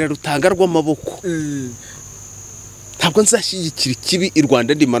nzabibabwira rutanga rw'amaboko ntabwo nzashyigikira ikibi i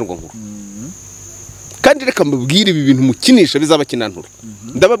Rwanda ndimanwa nkuru kandi reka mbabwire ibi bintu mukinisha bizabakinantura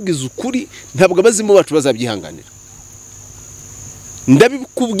ndababwiza ukuri ntabwo abazimu bacu bazabyihanganira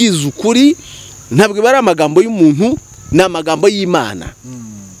ndabikubwiza ukuri ntabwo bari amagambo y'umuntu ni amagambo y'Imana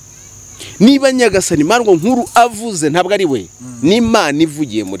niba Nyagasani Imandwa nkuru avuze ntabwo ari we n'Imana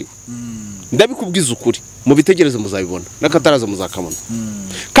ivugiye muri we ndabikubwiza ukuri mu bitegerezo muzabibona n'akataraza muzakamona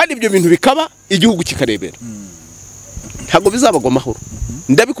kandi ibyo bintu bikaba igihugu kikarebera ntabwo bizabagwa amahoro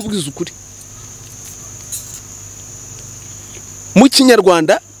ndabikubwiza ukuri mu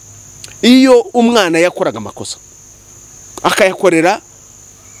Kinyarwanda iyo umwana yakoraga amakosa akayakorera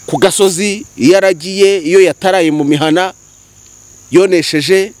ku gasozi iyo aragiye iyo yataraye mu mihana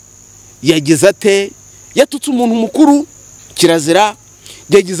yonesheje yagize ate yatutse umuntu mukuru kirazira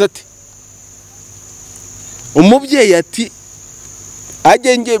yagize ate umubyeyi ati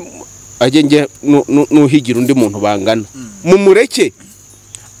agenge nuhigira undi muntu bangana mumureke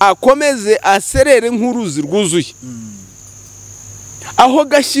akomeze aserere nk'uruzi rwuzuye aho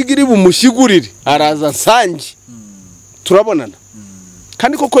gashyigiri bumushyigurire araza nsange turabonana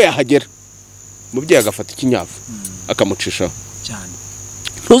kandi koko yahagera umubyeyi agafata ikinyafu akamucishaho cyane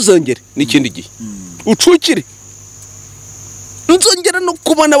ntuzongere n'ikindi gihe ucukire nzongera no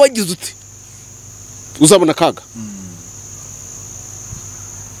kubona wagize uti uzabona kaga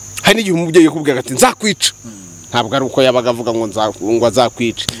hari n'igihe umubyeyi yakubwira ati nzakwica ntabwo ari uko yabaga avuga ngo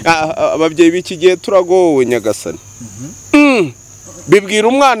azakwica ababyeyi b'iki gihe turagowe Nyagasani bibwira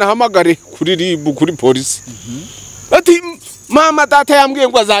umwana ahamagare kuri ribu kuri polisi ati mama data yambwiye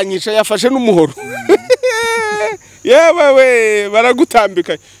ngo azanyisha yafashe n'umuhoro yewe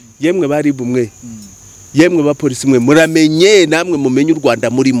baragutambika yemwe bari bumwe yemwe ba polisi mwe muramenye namwe mumenye u Rwanda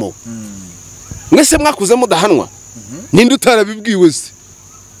murimo mwese mwakuze mudahanwa ninde utarabibwiwe se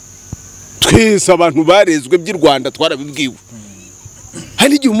twese abantu barezwe by'u Rwanda twarabibwiwe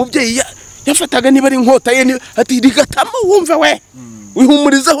hari igihe umubyeyi yafataga niba ari inkota ye ati rigatama wumve we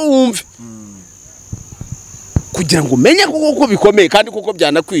wihumurizaho wumve kugira ngo umenye kuko bikomeye kandi kuko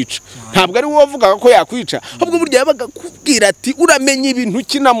byanakwica ntabwo ari wowe uvuga ko yakwica ahubwo burya yabaga kubwira ati uramenye ibintu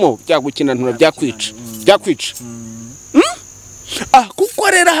ukinamo byagukinantura byakwica kuko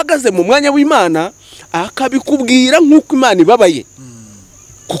rero ahagaze mu mwanya w'Imana akabikubwira nk'uko Imana ibabaye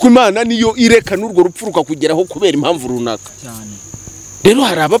kuko Imana niyo ireka n'urwo rupfu rukakugeraho kubera impamvu runaka cyane. rero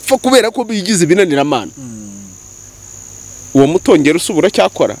hari abapfa kubera ko bigize ibinaniramana uwo mutongero usubura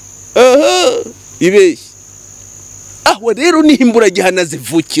cyakora ibeshye aho rero ni imburagihana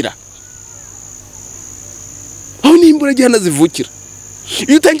zivukira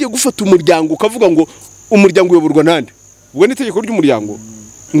iyo utangiye gufata umuryango ukavuga ngo umuryango uyoborwa nande ubwo ni itegeko ry'umuryango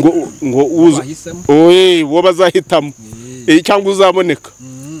ngo uwo bazahitamo cyangwa uzaboneka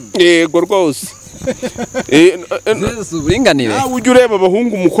yego rwose uburinganire ujya ureba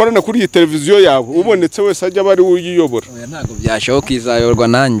abahungu mukorana kuri iyi televiziyo yawe ubonetse wese ajya bari uyiyobora ntabwo byashoboka izayorwa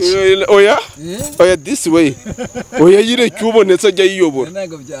nanjye oya this way oya yireke ubonetse ajya yiyobora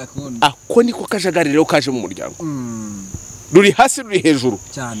Ntabwo byakunda. ako niko kajagari rero kaje mu muryango ruri hasi ruri hejuru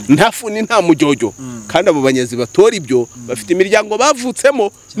Cyane. nta funi nta mujyojyo kandi abo banyazi batora ibyo bafite imiryango bavutsemo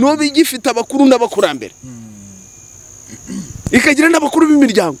n'ubu igifite abakuru n'abakurambere ikagira n'abakuru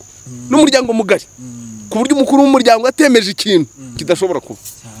b'imiryango n'umuryango mugari ku buryo umukuru w'umuryango atemeje ikintu kidashobora kuba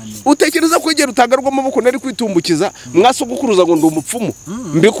utekereza ko igihe rutagarwa amaboko nari kwitumbukiza mwasogukuruza ngo ndi umupfumu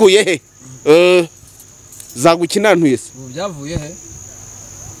mbikuye he zagukinantuye se Ubu byavuye he?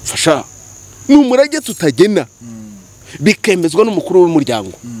 fasha ni umurage tutagena bikemezwa n'umukuru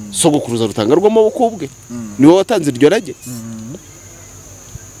w'umuryango sogukuruza rutangarwa amaboko ubwe niwe watanze iryo rage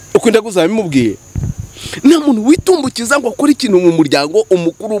uko indagu zabimubwiye nta muntu witumbukiza ngo akore ikintu mu muryango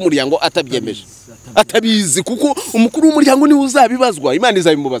umukuru w'umuryango atabyemeje atabizi kuko umukuru w'umuryango niwe uzabibazwa Imana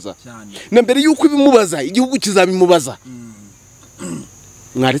izabimubaza na mbere yuko ibimubaza igihugu kizabimubaza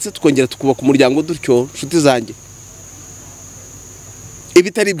mwaretse tukongera tukubaka umuryango dutyo nshuti zanjye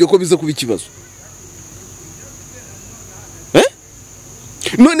ibitari ibyo ko biza kuba ikibazo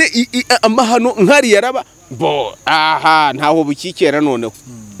none amahano nkari yaraba ntaho bukikera noneho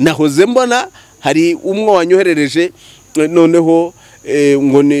nahoze mbona hari umwe wanyoherereje noneho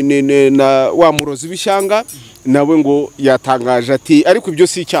ngo na wa murozi w'ishyanga nawe ngo yatangaje ati ariko ibyo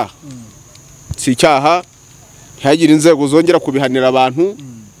si icyaha ntihagire inzego zongera kubihanira abantu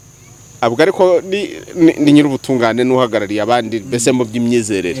abwo ariko ni nyir'ubutungane n'uhagarariye abandi mbese mu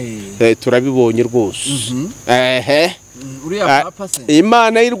by'imyizerere turabibonye rwose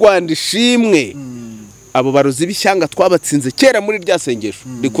Imana y'u Rwanda ishimwe abo barozi b'ishyanga twabatsinze kera muri rya sengesho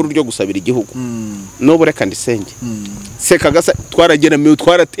rikuru ryo gusabira igihugu n'ubu reka ndisenge sekagasa twarageramiwe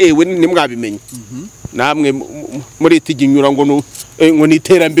twaratewe nimwabimenye namwe muri itiginyura ngo ni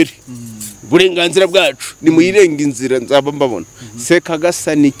iterambere uburenganzira bwacu ni muyirenga inzira nzaba mbabona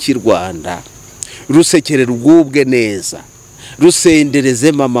sekagasa ni Rwanda rusekerera ubwubwe neza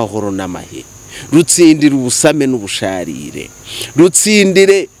rusenderezemo amahoro n'amahe rutsindira ubusame n'ubusharire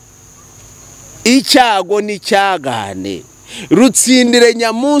rutsindire icyago n'icyagane rutsindire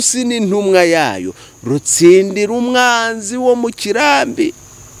nyamunsi n'intumwa yayo rutsindira umwanzi wo mu kirambi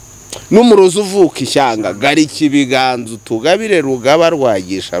n'umurozi uvuka ishyanga gari kibiganza tugabire rugaba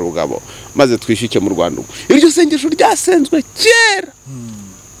rwagisha rugabo maze twishyike mu Rwanda iryo sengesho ryasenzwe kera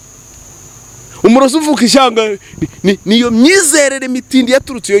umurozi uvuka ishyanga niyo myizerere mitindi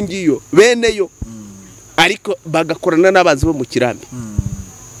yaturutse iyo ngiyo beneyo ariko bagakorana n'abanzi bo mu kirambi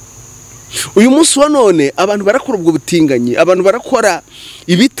uyu munsi wa none abantu barakora ubwo butinganyi abantu barakora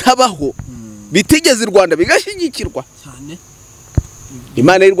ibitabaho bitigeze Rwanda bigashyigikirwa cyane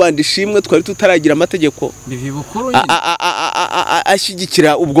Imana y'u Rwanda ishimwe twari tutaragira amategeko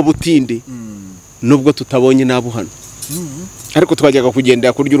ashyigikira ubwo butindi nubwo tutabonye nabo hano ariko twajyaga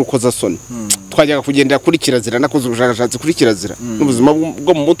kugendera kuri urukozasoni twajyaga kugendera kuri kirazira nakoze ubushakashatsi kuri kirazira n'ubuzima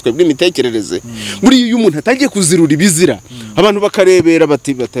bwo mu mutwe bw'imitekerereze muri iyo umuntu atangiye kuzirura ibizira abantu bakarebera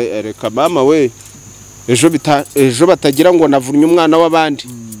bati reka mama we ejo batagira ngo navunnye umwana w'abandi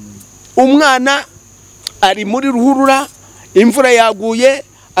umwana ari muri ruhurura imvura yaguye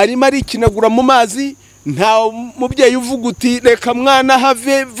arimo arikinagura mu mazi nta mubyeyi uvuga uti reka mwana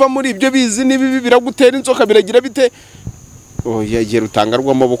have va muri ibyo bizi n'ibibi biragutera inzoka biragira bite yagiye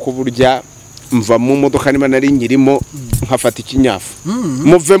rutangarwa amaboko burya mva mu modoka niba nari nyirimo nkafata ikinyafu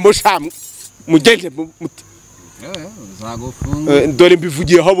muvemo shamwe mugende dore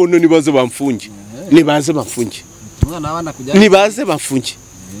mbivugiye habona nibaze bamfunge nibaze bamfunge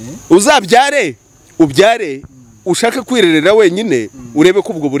ubyare ushaka kwirerera wenyine urebe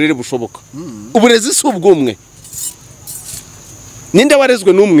ko ubwo burere bushoboka uburezi si ubw'umwe ninde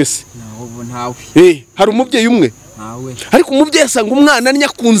warezwe n'umwe se hari umubyeyi umwe ariko umubyeyi asanga umwana anya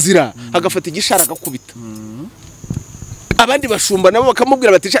ku nzira agafata igishara agakubita abandi bashumba nabo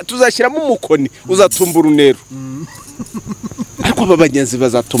bakamubwira bati tuzashyiramo umukoni uzatumba urunero ariko aba banyazi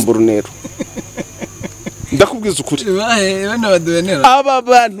bazatumba urunero ndakubwiza ukuri bana baduhenera aba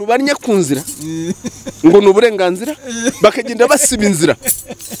bantu banya kunzira ngo n'uburenganzira bakagenda basiba inzira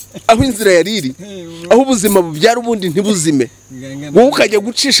aho inzira yariri aho ubuzima bubyara ubundi ntibuzime wowe ukajya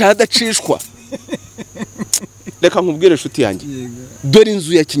gucisha hadacishwa reka nkubwire inshuti yanjye dore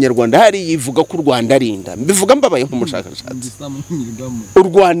inzu ya kinyarwanda hari yivuga ko u Rwanda arinda mbivuga mbabaye nk'umushakashatsi u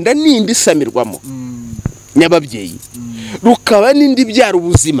Rwanda nindi samirwamo nyababyeyi rukaba nindi byara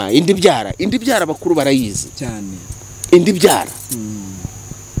ubuzima indi byara bakuru barayizi cyane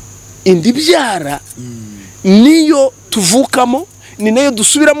indi byara niyo tuvukamo ni nayo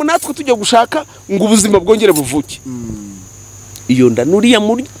dusubiramo natwe tujya gushaka ngo ubuzima bwongere buvuke iyo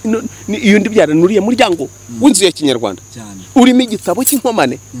ndi byara nuriya muryango w'inzu ya kinyarwanda urimo igitabo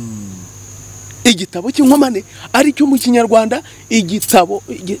cy'inkomane ari cyo mu kinyarwanda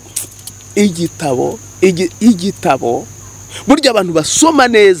igitabo burya abantu basoma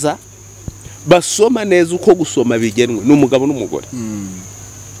neza uko gusoma bigenwe n'umugabo n'umugore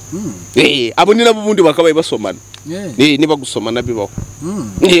abo ni nabo bundi bakabaye basomana niba gusomana bibaho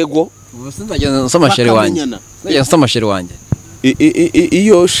yego nsoma sheri wanjye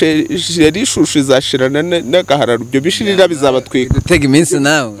iyo sheri ishusho izashirana n'agahararo ibyo bishirira bizabatwika dutega iminsi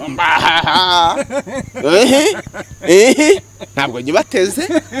nawe ntabwo nyibateze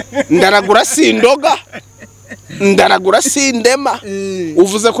ndaragura sindoga ndaragura sindema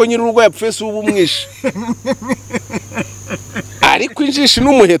uvuze ko nyiri urugo yapfuye si ubumwishe ariko injishi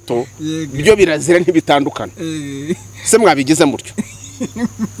n'umuheto byo birazira ntibitandukana se mwabigize mutyo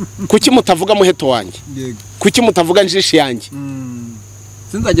kuki mutavuga muheto wanjye kuki mutavuga injishi yanjye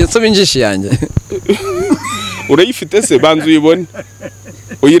sinzagenda nsoma injishi yanjye urayifite se banzu uyibone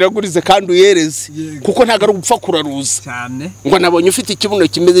uyiragurize kandi uyereze kuko ntago ari gupfa kuraruza ngo nabonye ufite ikibuno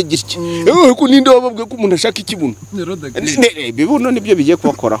kimeze gitya ko ninde wababwiye ko umuntu ashaka ikibuno bibuno nibyo bigiye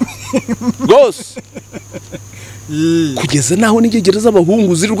kubakoraho rwose kugeza naho n'igegereza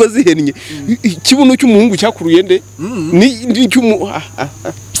abahungu zirirwa zihennye ikibuno cy'umuhungu cyakuruye nde ni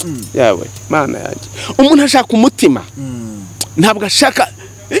yawe mana yanjye umuntu ashaka umutima ntabwo ashaka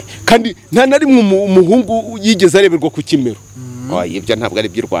kandi nta na rimwe umuhungu yigeze areberwa ku kimero ibyo ntabwo ari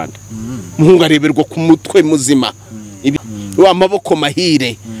by'u Rwanda umuhungu areberwa ku mutwe muzima amaboko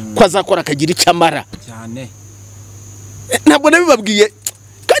mahire ko azakora akagira icyo amara ntabwo nabibabwiye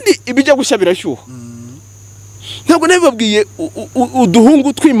kandi ibijya gushya birashyuha ntabwo nabibabwiye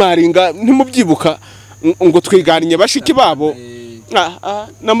uduhungu twimaringa ntimubyibuka ngo twiganye bashiki babo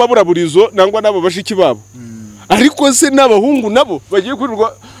n'amaburaburizo nangwa nabo bashiki babo ariko se n'abahungu nabo bagiye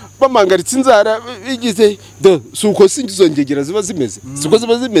kurirwa bamangaritse inzara bigize suko singizo ngegera ziba zimeze suko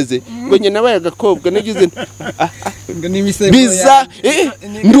ziba zimeze ngo nyine nabaye agakobwa nagize biza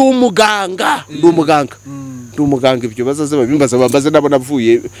ndi umuganga ibyo bazaze babimbaza bambaze nabo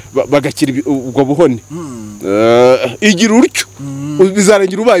navuye bagakira ubwo buhone igira urutyo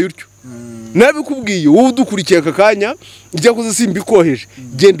bizarangira ubaye urutyo nabikubwiye wowe udukurikiye aka kanya ijya kuza simbikoheje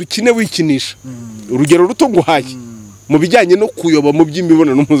genda ukine wikinisha urugero ruto nguhaye mu bijyanye no kuyoba mu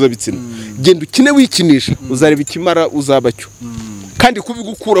by'imibonano mpuzabitsina genda ukine wikinisha uzareba ikimara uzabacyo kandi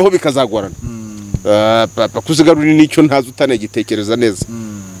kubigukuraho bikazagorana kuzigarurira n'icyo ntazi utanagitekereza neza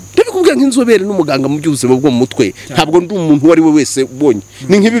ndabikubwira nk'inzobere n'umuganga mu by'ubuzima bwo mu mutwe ntabwo ndi umuntu uwo ari we wese ubonye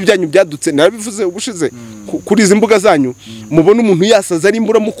ni nk'ibi byanyu byadutse narabivuze ubushize kuri izi mbuga zanyu mubona umuntu yasaza ari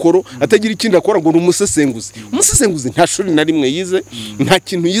imburamukoro atagira ikindi akora ngo ni umusesenguzi nta shuri na rimwe yize nta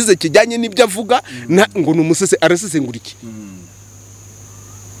kintu yize kijyanye n'ibyo avuga ngo ni arasesengura iki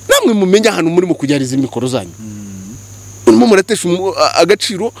namwe mumenye ahantu muri mu kujyariza imikoro zanyu urimo muratesha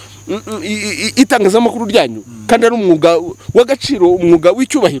agaciro itangazamakuru ryanyu kandi ari umwuga w'agaciro umwuga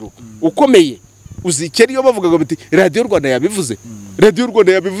w'icyubahiro ukomeye uzikera iyo bavugaga bati radiyo Rwanda yabivuze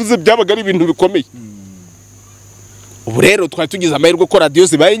byabaga ari ibintu bikomeye ubu rero twari tugize amahirwe ko radiyo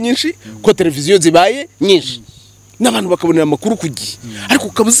zibaye nyinshi ko televiziyo zibaye nyinshi n'abantu bakabonera amakuru ku gihe ariko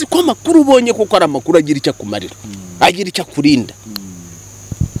ukaba uzi ko amakuru ubonye kuko ari amakuru agira icyo akumarira agira icyo akurinda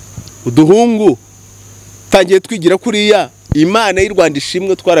uduhungu tangiye twigira kuriya Imana y'u Rwanda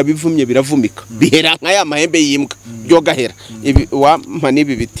ishimwe twarabivumye biravumika bihera nka ya mahembe yimbwa byo gahera wampa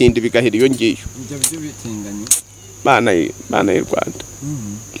nibi bitindi bigahera iyo ngiyo Imana y'u Rwanda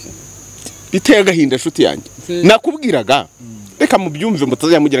biteye agahinda nshuti yanjye nakubwiraga reka mubyumve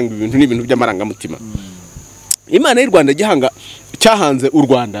mutazamugira ngo ibintu n'ibintu by'amarangamutima Imana y'u Rwanda cyahanze u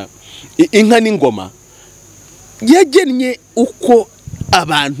Rwanda inka n'ingoma yagennye uko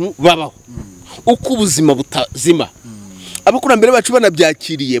abantu babaho uko ubuzima butazima abakurambere bacu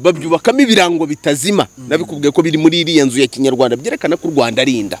banabyakiriye babyubakamo ibirango bitazima nabikubwiye ko biri muri iriya nzu ya kinyarwanda byerekana ko u Rwanda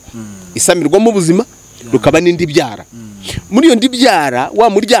arinda isamirwamo ubuzima rukaba n'indi byara muri iyo ndi byara wa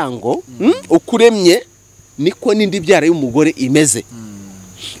muryango ukuremye niko n'indi byara y'umugore imeze.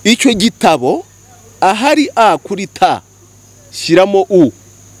 Icyo gitabo ahari a kuri ta shyiramo u,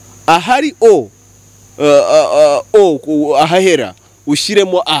 ahari o ahahera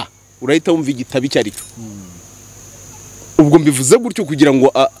ushyiremo a, urahita wumva igitabo icyo ari cyo. Ubwo mbivuze gutyo kugira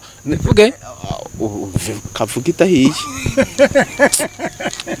ngo mvuge kavuga itahiye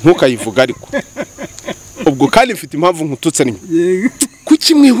ntukayivuga ariko ubwo kandi mfite impamvu nkututse nimwe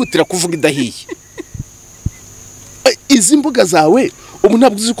kuki mwihutira kuvuga idahiye. Izi mbuga zawe ubu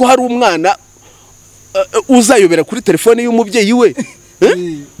ntabwo uzi ko hari umwana uzayobera kuri telefone y'umubyeyi we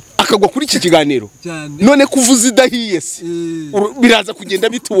akagwa kuri iki kiganiro, none kuvuza idahiye se biraza kugenda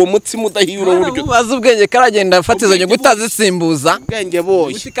bita uwo mutsima udahiye ururyo. Bazi ubwenge karagenda afata izo nyuguti azisimbuza, ubwenge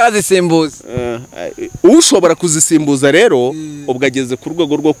boye karazisimbuza. Ushobora kuzisimbuza rero ubwo ageze ku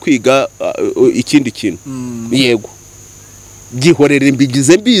rwego rwo kwiga ikindi kintu. Yego byihorere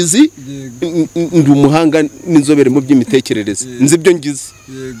mbigize mbizi, ndi umuhanga n'inzobere mu by'imitekerereze, nzi ibyo ngize.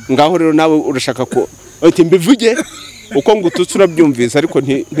 Ngaho rero nawe urashaka ko ati mbivuge uko ngututse urabyumvise ariko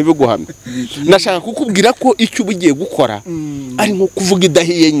ntibiguhamye. Nashaka kukubwira ko icyo ubugiye gukora ari nko kuvuga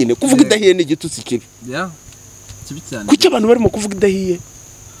idahiye nyine. Kuvuga idahiye ni igitutsi kibi. Kuki abantu barimo kuvuga idahiye?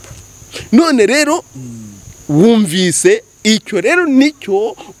 None rero wumvise icyo rero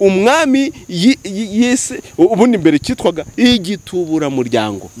nicyo umwami yese ubundi mbere cyitwaga igitubura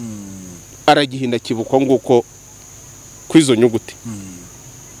muryango, aragihinda kibukwa nguko kwizo nyuguti.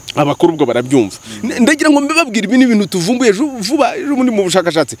 Abakuru ubwo barabyumva. Ndagira ngo mbibabwire ibi n'ibintu tuvumbuye vuba muri mu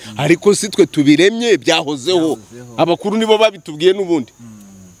bushakashatsi, ariko si twe tubiremye, byahozeho. Abakuru nibo babitubwiye n'ubundi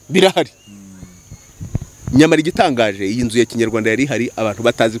birahari. Nyamara igitangaje iyi nzu ya Kinyarwanda yari hari abantu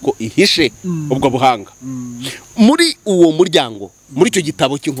batazi ko ihishe ubwo buhanga. Muri uwo muryango, muri icyo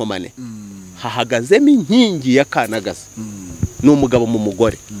gitabo cy'inkomane hahagazemo inkingi ya kanagaza n'umugabo mu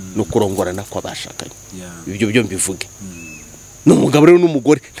mugore no kurongorana kw'abashakanye. Ibyo byo mbivuge. N'umugabo rero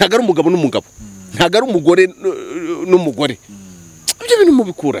n'umugore, ntago ari umugabo n'umugabo, ntago ari umugore n'umugore. Ibyo bintu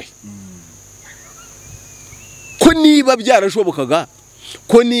mubikurahe ko niba byarashobokaga,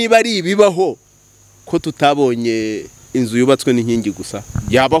 ko niba ari ibibaho, ko tutabonye inzu yubatswe n'inkingi gusa,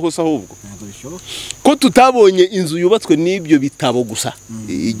 yabaho se ahubwo ko tutabonye inzu yubatswe n'ibyo bitabo gusa,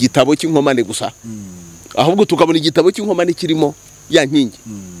 igitabo cy'inkomane gusa, ahubwo tukabona igitabo cy'inkomane kirimo ya nkingi.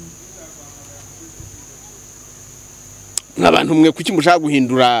 Nk'abantu mwe kuki mushaka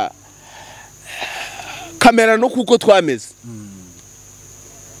guhindura kamera no kuko twameze?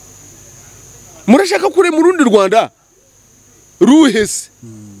 Murashaka kure mu rundi Rwanda ruhese?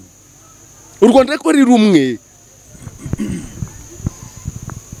 U Rwanda ko ari rumwe.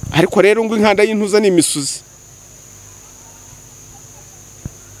 Ariko rero ngo inkanda y'intuza n'imisuzi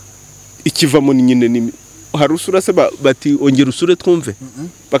ikivamo nyine ni hari usura se bati ongera usure twumve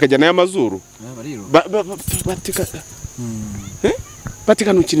bakajyana y'amazuru batika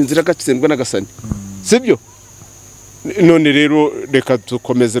batika nukira inzira gatsendwa n'agasani, sibyo? None rero reka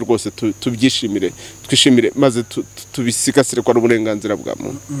dukomeze rwose tubyishimire, twishimire maze tubisigasire kwa uburenganzira bwa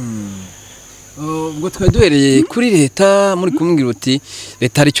muntu. Ubwo twaduhereye kuri leta muri kumubwira uti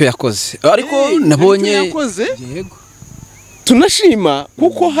leta ari cyo yakoze, ariko nabonye yego tunashima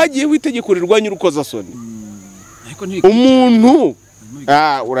kuko hagiye witegeko rirwanya urukozasoni. Umuntu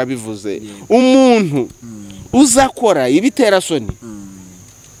urabivuze, umuntu uzakora ibitera soni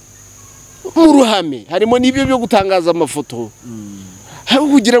mu ruhame, harimo n'ibyo byo gutangaza amafoto,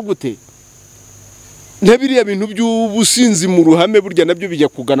 kugira gute ntabiriya bintu by'ubusinzi mu ruhame burya nabyo bijya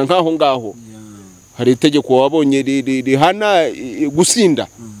kugana nkaho ngaho. Hari itegeko wabonye rihana gusinda,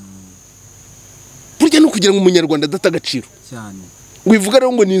 burya no kugira ngo umunyarwanda adata agaciro cyane, wivuga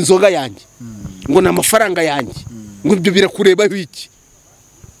rero ngo ni inzoga yanjye, ngo ni amafaranga yanjye, ngo ibyo birakureba iki?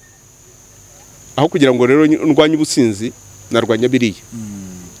 Aho kugira ngo rero ndwanye ubusinzi narwanya biriya.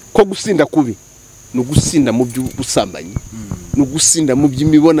 Ko gusinda kubi no gusinda mu by'ubusambanyi, no gusinda mu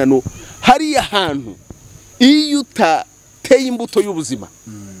by'imibonano, hari ahantu iyo utateye imbuto y'ubuzima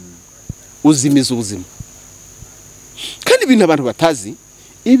uzimiza ubuzima. Kandi ibintu abantu batazi,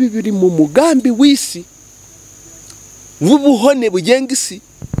 ibi biri mu mugambi w'isi w'ubuhone bugenga isi,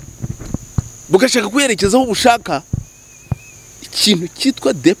 bugashaka kuyerekezaho bushaka ikintu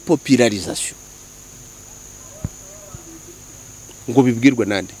cyitwa depopularisation. Ngo bibwirwa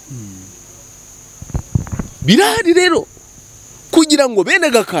nande? Birahari rero kugira ngo bene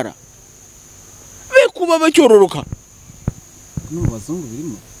gakara be kuba bacyororoka. N'ubazungu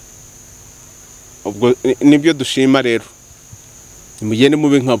birimo. Ubwo nibyo dushima rero, nimugende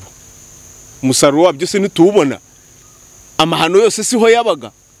mube nkabo. Umusaruro wabyo se ntitubona, amahano yose siho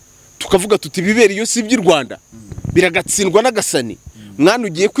yabaga, tukavuga tuti bibera iyo si by'u Rwanda biragatsindwa n'agasani, mwana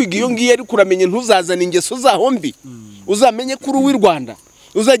ugiye kwiga iyo ngiye ariko uramenye ntuzazane ingeso zaho mbi uzamenye kuri w'i Rwanda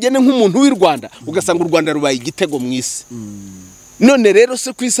uzagene nk'umuntu w'i Rwanda ugasanga u Rwanda rubaye igitego mu isi none rero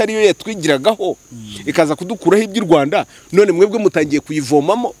se ku isi ariyo yatwigiragaho ikaza kudukuraho iby'u Rwanda none mwebwe mutangiye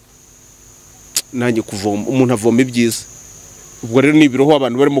kuyivomamo nanjye kuvoma umuntu avoma ibyiza ubwo rero nibiroho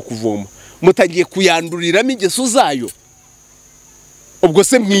abantu barimo kuvoma mutangiye kuyanduriramo ingeso zayo ubwo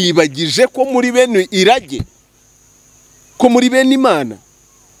se mwiyibagije ko muri bene irage ko muri bene Imana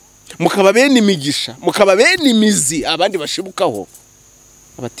mukaba bene imigisha mukaba bene imizi abandi bashibukaho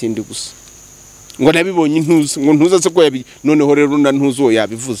abatindi gusa ngo nabibonye intuza ngo ntuza se ko yabi noneho rero na ntuzo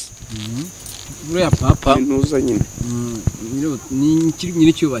yabivuze uriya papa ntuza nyine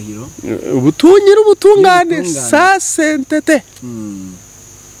nyiri cyubahiro ubutungane sa sentete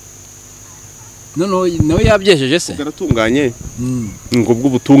noneho nawe yabyejeje se garatunganye ngo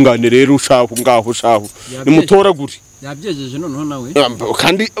bw'ubutungane rero ushaho ngaho ushaho nimutoragure yabyejeje noneho nawe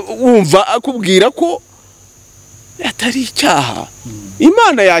kandi wumva akubwira ko atari icyaha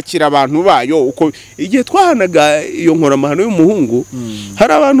Imana yakira abantu bayo uko igihe twahanaga iyo nkoramahano y'umuhungu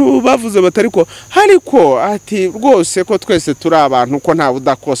hari abantu bavuze batari ko ariko ati rwose ko twese turi abantu ko nta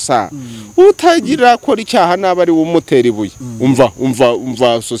budakosa utagira akora icyaha naba ari umutera ibuye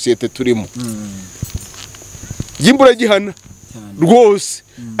umva societe turimo gimbura gihana rwose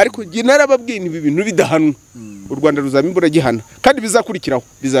ariko ginarababwiye ibi bintu bidahanwa u Rwanda ruzaba imbura gihana kandi bizakurikiraho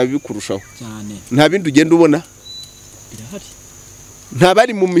bizaba bikurushaho cyane nta bindi ugenda ubona birahari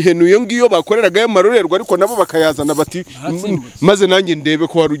ntabari mu miheno iyo ngiyo bakoreraga y'amarorerwa ariko nabo bakayazana bati maze nanjye ndebe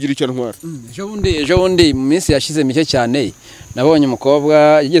ko warugira icyo ntwara ejo bundi mu minsi yashize mike cyane nabonye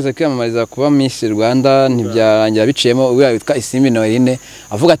umukobwa yigeze kwiyamamariza kuba Miss Rwanda ntibyarangira biciyemo uwo witwa Isimbi Noeline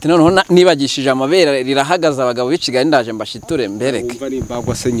avuga ati noneho nibagishije amabere rirahagaze abagabo b'Ikigali ndaje mbashiture mbereke kumva ari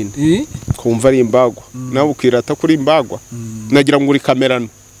Mbagwa se nyine kumva ari Mbagwa nawe ukirata kuri Mbagwa nagira ngo uri kamerano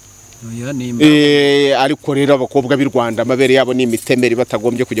ariko rero abakobwa b'i Rwanda amabere yabo ni imitemeri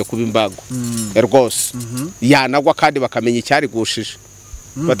batagombye kujya kuba Mbagwa rwose yanagwa kandi bakamenya icyari gushije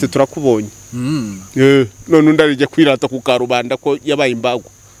bati turakubonye none undarijya kwirata ku karubanda ko yabaye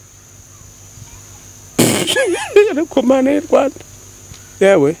Mbagwa ariko mana y'u Rwanda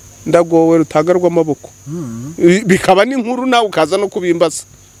yewe ndagowe rutagarwa amaboko bikaba n'inkuru nawe ukaza no kubimbaza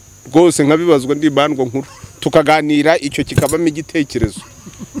rwose nkabibazwa ndibandwa nkuru tukaganira icyo kikabamo igitekerezo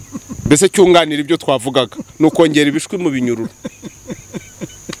mbese cyunganira ibyo twavugaga no kongera ibishwi mu binyururu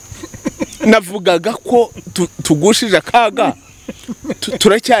navugaga ko tugushije akaga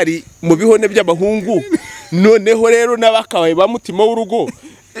turacyari mu bihone by'abahungu noneho rero n'abakabaye ba mutima w'urugo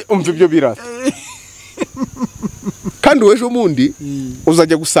umva ibyo birata kandi wejo mundi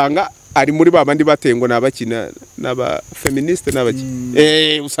uzajya gusanga ari muri babandi batengo nabakina naba feministe nabaki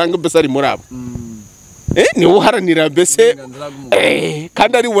usanga mbese ari muri abo ni uharanira mbese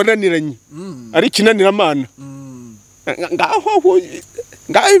kandi ari wonaniranye ari kinaniramana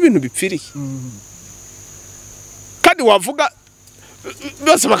ngaho ibintu bipfiriye kandi wavuga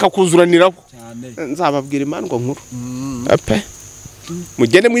bose bakakuzuraniraho nzababwira imandwa nkuru ape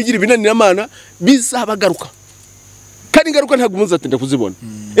mugende mwigira ibinaniramana bizabagaruka kandi ingaruka ntabwo muzatinda kuzibona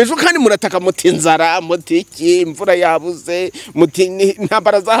ejo kandi murataka muti inzara muti iki imvura yabuze muti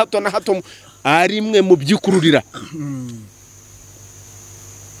intambara za hato na hato arimwe mu byukururira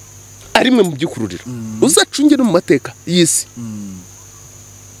arimwe mu byukururira uzacungire mu mateka y'isi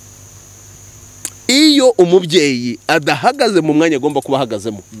iyo umubyeyi adahagaze mu mwanya agomba kuba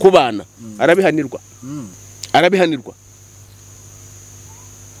ahagazemo ku bana arabihanirwa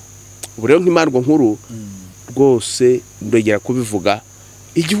ubu rero nk'imandwa nkuru rwose ndegera kubivuga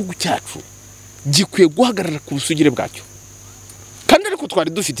igihugu cyacu gikwiye guhagarara ku busugire bwacyo kandi ariko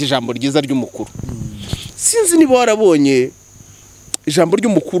twari dufite ijambo ryiza ry'umukuru sinzi niba warabonye ijambo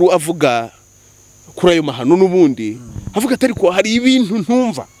ry'umukuru avuga kuri ayo mahano n'ubundi avuga atari ko hari ibintu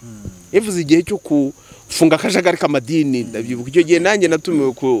ntumva yavuze igihe cyo kufunga akajagari k'amadini ndabyibuka icyo gihe nanjye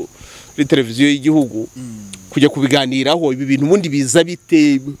natumiwe kuri televiziyo y'igihugu kujya kubiganiraho ibi bintu ubundi biza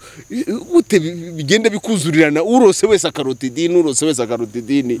bite bigenda bikuzurirana urose wese akarota idini urose wese akarota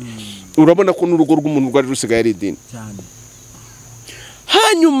idini urabona ko n'urugo rw'umuntu rwari rusigaye ari idini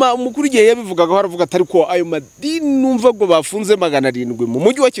hanyuma umukuru igihe yabivugaga haravuga atari ko ayo madini numva ngo bafunze 700 mu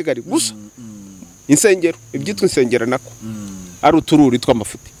mujyi wa Kigali gusa insengero ibyitwa insengero nako ari utururi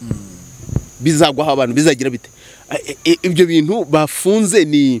tw'amafuti bizagwaho abantu bizagira bite ibyo bintu bafunze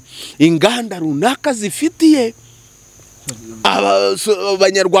ni inganda runaka zifitiye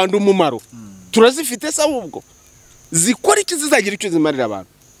abanyarwanda umumaro turazifite se ahubwo zikora iki zizagira icyo zimarira abantu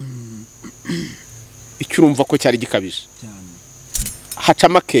icyo urumva ko cyari gikabije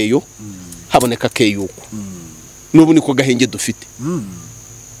hacama keyo haboneka keyuko n'ubu niko gahenge dufite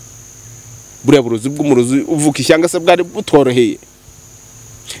buriya burozi bw'umurozi uvuka ishyanga se bwari butworoheye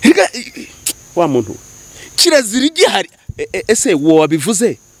wa muntu kirazira igihari ese wo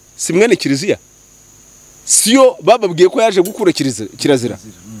wabivuze si mwene kiliziya siyo bababwiye ko yaje gukura kirazira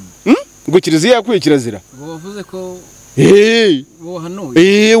ngo kiliziya yakuye kirazira bavuze ko wo hano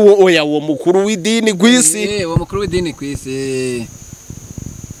oya wo mukuru w'idini kwisi wo mukuru w'idini kwisi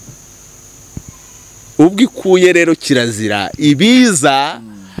ubwo ikuye rero kirazira ibiza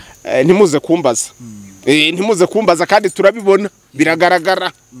ntimuze kumbaza ntimuze kumbaza kandi turabibona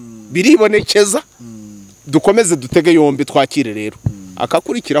biragaragara biribonekeza dukomeze dutege yombi twakire rero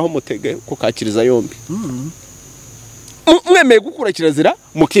akakurikiraho mutege ko kakiriza yombi mwemeye gukura kirazira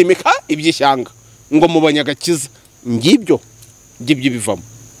mukimika iby'ishyanga ngo mubanye agakiza ngibyo bivamo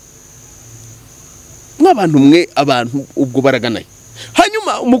nk'abantu mwe abantu ubwo baraganaye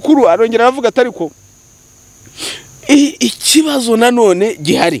hanyuma umukuru arongera aravuga ati ariko ikibazo nanone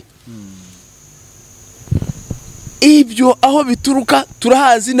gihari ibyo aho bituruka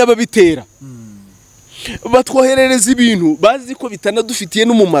turahazi n'ababitera batwoherereza ibintu bazi ko bitanadufitiye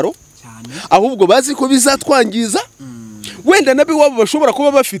n'umumaro ahubwo bazi ko bizatwangiza wenda nabi wabo bashobora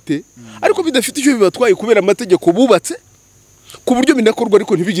kuba bafite ariko bidafite icyo bibatwaye kubera amategeko bubatse ku buryo binakorwa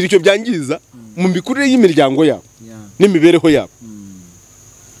ariko ntibigire icyo byangiza mu mikurire y'imiryango yabo n'imibereho yabo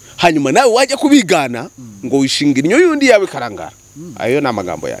hanyuma nawe wajya kubigana ngo wishinga inyo y'undi yawe karangara ayo ni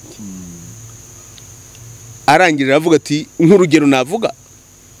amagambo yanjye arangirira avuga ati nk'urugero navuga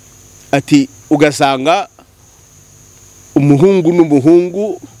ati ugasanga umuhungu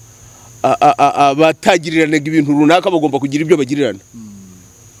n'umuhungu batagiriranaga ibintu runaka bagomba kugira ibyo bagirirana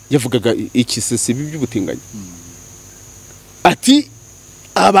yavugaga ikisesi by'ubutinganyi ati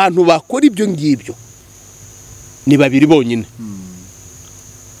abantu bakora ibyo ngibyo ni babiri bonyine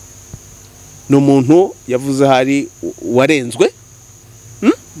n'umuntu yavuze hari warenzwe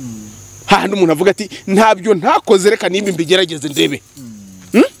handi umuntu avuga ati ntabyo ntakoze reka nimba mbigerageze ndebe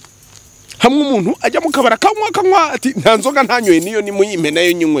hamwe umuntu ajya mu kabara kanywa ati nta nzoga ntanyoye niyo ni muyime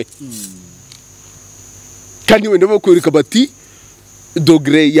nayo nywe kandi wenda bakwereka bati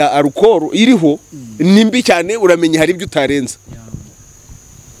dogre ya alcohol iriho nimbi cyane uramenya hari ibyo utarenza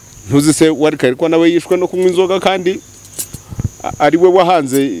ntuzi se warikari ko nawe yishwe no kunywa inzoga kandi ari we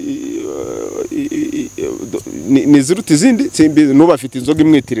wahanze ni ziruta izindi simbi nuba afite inzoga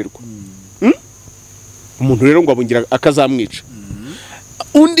imwitirirwa umuntu rero ngo abungira akazamwica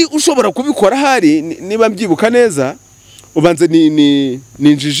undi ushobora kubikora hari niba mbyibuka neza ubanze ni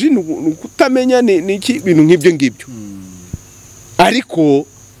injiji kutamenya ni iki bintu nk'ibyo ngibyo ariko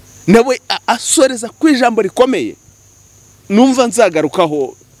nawe asoreza ku ijambo rikomeye numva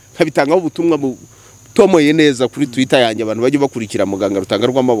nzagarukaho nkabitangaho ubutumwa butomoye neza kuri Twitter yanjye abantu bajye bakurikira Muganga Rutanga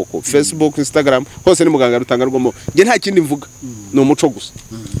rw'amaboko Facebook Instagram hose ni Muganga Rutanga rw'amaboko nge nta kindi mvuga ni umuco gusa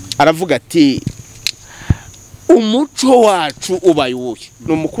aravuga ati umuco wacu ubaye uwuhe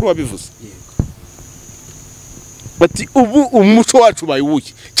ni umukuru wabivuze bati ubu umuco wacu ubaye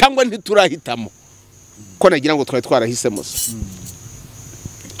uwuhe cyangwa ntiturahitamo ko nagira ngo twari twarahisemo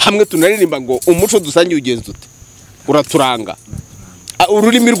hamwe tunaririmba ngo umuco dusangiye ugenza ute uraturanga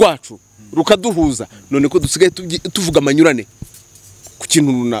ururimi rwacu rukaduhuza none ko dusigaye tuvuga amanyurane ku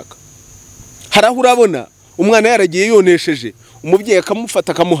kintu runaka hari aho urabona umwana yaragiye yonesheje umubyeyi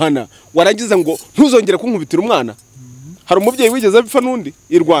akamufata akamuhana warangiza ngo ntuzongere kunkubitira umwana hari umubyeyi wigeze abipfa n'undi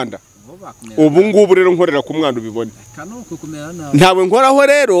i Rwanda ubu ngubu rero nkorera ku mwana ubibone ntawe nkoraho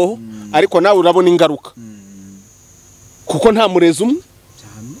rero ariko nawe urabona ingaruka kuko nta murezi umwe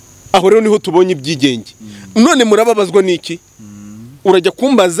aho rero niho tubonye ibyigenge none murababazwa n'iki urajya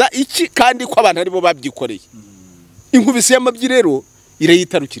kumbaza iki kandi ko abantu aribo babyikoreye inkubisi y'amabyi rero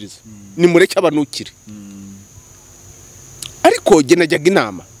irayitarukiriza ni mureke abanukire ariko jye najyaga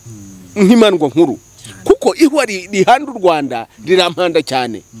inama nk'imandwa nkuru kuko ihwa rihanda u Rwanda rirampanda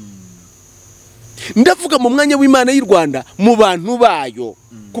cyane ndavuga mu mwanya w'Imana y'u Rwanda mu bantu bayo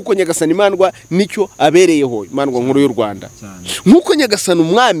kuko Nyagasani Imandwa nicyo abereyeho Imandwa nkuru y'u Rwanda nkuko Nyagasani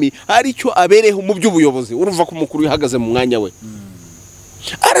umwami ari cyo abereyeho mu by'ubuyobozi uruva ko umukuru yahagaze mu mwanya we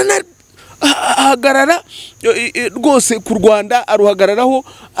ahagarara rwose ku Rwanda aruhagararaho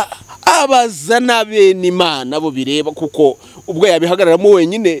abaza n'abene Imana bo bireba kuko ubwo yabihagararamo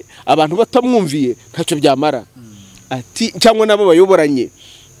wenyine abantu batamwumviye ntacyo byamara ati cyangwa nabo bayoboranye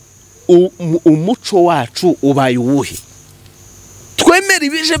umuco wacu ubaye uwuhe twemera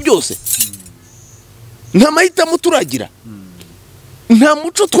ibije byose nta mahitamo turagira nta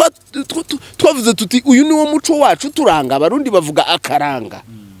muco twavuze tuti uyu ni wo muco wacu turanga abarundi bavuga akaranga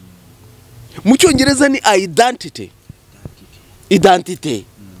mu cyongereza ni identity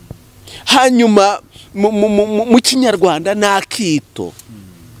hanyuma mu kinyarwanda ni akito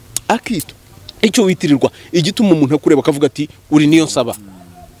icyo witirirwa igituma umuntu akureba akavuga ati uri niyo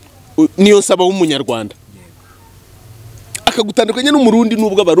nsaba w'umunyarwanda akagutandukanya n'umurundi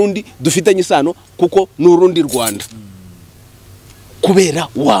n'ubwo abarundi dufitanye isano kuko n'urundi Rwanda kubera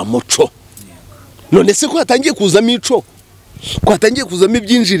wa muco. None se ko hatangiye kuzamo ico ko hatangiye kuzamo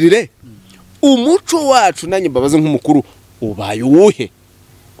ibyinjirire umuco wacu nanjye mbabaze nk'umukuru ubaye uwuhe?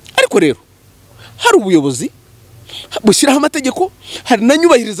 Ariko rero hari ubuyobozi bushyiraho amategeko, hari na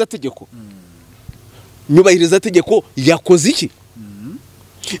nyubahiriza tegeko. Nyubahiriza tegeko yakoze iki?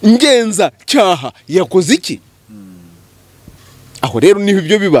 Ngenza cyaha yakoze iki? Aho rero niho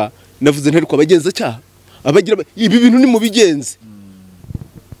ibyo biba navuze ntari ko abagenza cyaha abagira ibi bintu ni mu bigenze.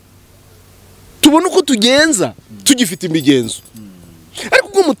 Tubona uko tugenza tugifite imigenzo. Ariko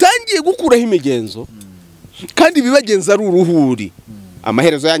ubwo mutangiye gukuraho imigenzo kandi bibagenza ari uruhuri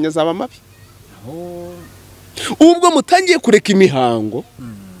amaherezo yanyu azaba mabi. Ubwo mutangiye kureka imihango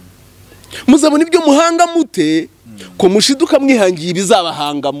muzabona ibyo muhanga mute ko mushiduka mwihangiye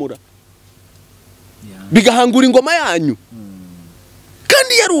ibizabahangamura bigahangura ingoma yanyu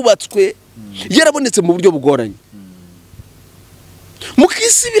kandi yarubatswe yarabonetse mu buryo bugoranye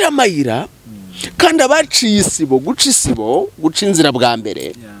mukisibira amayira kandi abaciye isibo guca inzira bwa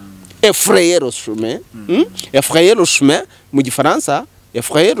mbere effrayer le chemin mu gifaransa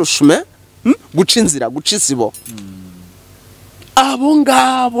effrayer le chemin guca inzira guca isibo abo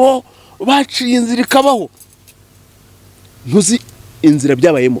ngabo baciye inzira ikabaho ntuzi inzira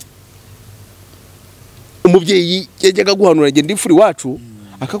byabayemo. Umubyeyi yajyaga guhanura agenda imfuri wacu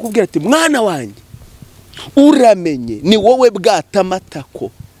akakubwira ati mwana wanjye uramenye ni wowe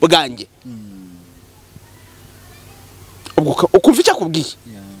bwatamatako bwanjye. Ubwo ukumva icyo akubwiye.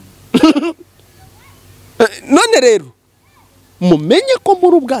 None rero mumenye ko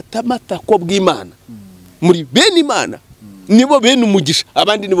muri ubwatamatako bw'Imana muri bene Imana nibo bene umugisha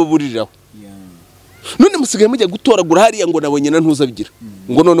abandi nibo buririraho. None musigaye mujya gutoragura hariya ngo nabonye na ntuzabigira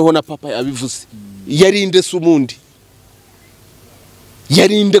ngo noneho na papa yabivuze yarinde se umundi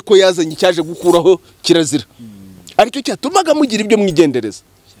yarinde ko yazanye cyaje gukuraho kirazira aricyo cyatumaga mugira ibyo mwigendereza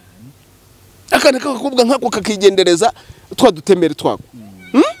akana kakubwa nkako kakigendereza twadutemere twako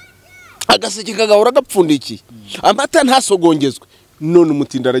agaseke kagahora gapfundikiye amata ntasogongezwe none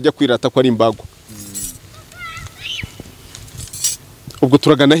umutinda arajya kwirata ko ari Mbagwa. Ubwo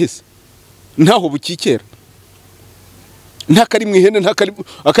turagana hese ntaho bukikera nta kari mu ihene nta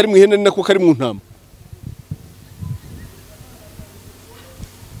kari mu ihene nako kari mu ntama.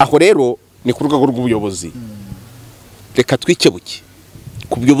 Aho rero ni ku rwego rw'ubuyobozi reka twikebuke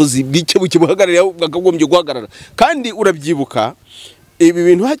ku buyobozi bw'ikebuke buhagarara bwakagombye guhagarara kandi urabyibuka ibi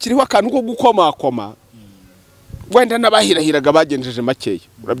bintu hakiriho akantu ko gukomakoma wenda n'abahirahiraga bagenjeje makeya.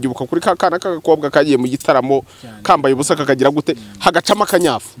 Urabyibuka kuri kakana k'agakobwa kagiye mu gitaramo kambaye ubusa kakagira gute hagacama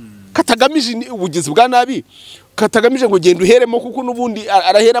akanyafu katagamije ubugizi bwa nabi katagamije ngo genda uheremo kuko nubundi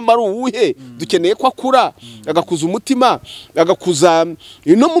arahera maru uwuhe dukeneye ko akura agakuza umutima agakuza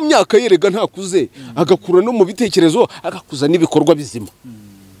no mu myaka yerega ntakuze agakura no mu bitekerezo agakuza n'ibikorwa bizima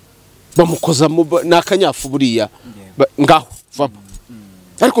bamukoza n'akanyafu buriya ngaho vaba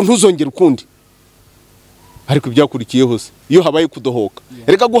ariko ntuzongera ukundi. Ariko ibyakurikiye hose iyo habaye kudohoka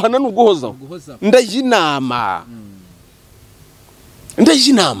reka guhana n'uguhozaho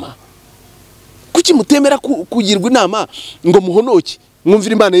ndajinama kuki mutemera kugirwa inama ngo muhonoke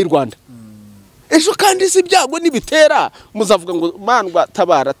mwumvira Imana y'u Rwanda ejo kandi si byago nibitera muzavuga ngo mandwa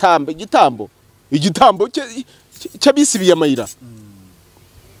tabara tambe igitambo cyabisibiye amayira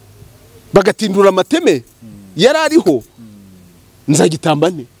bagatindura amateme yarariho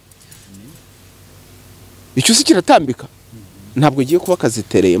nzagitambane icyo si kiratambika ntabwo giye kuba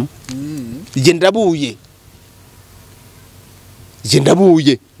kazitereyemo gendabuye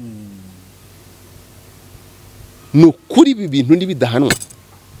no kuri ibi bintu nibidahanwa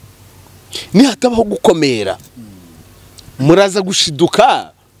nihatabaho gukomera muraza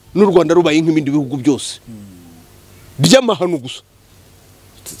gushiduka n'u Rwanda rubaye nk'ibindi bihugu byose by'amahano gusa.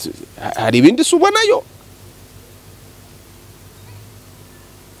 Hari ibindi subona nayo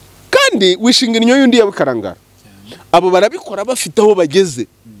kandi wishinga inyo yundi yabikarangara abo barabikora bafite aho bageze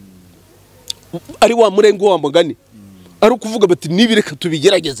ari wa murengo wa mugani ari ukuvuga bati nibireka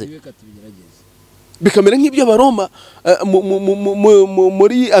tubigerageze bikamera nk'ibyo Abaroma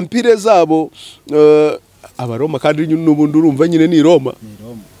muri empire zabo Abaroma kandi n'ubundi urumva nyine ni Roma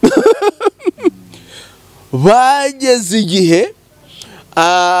bageze igihe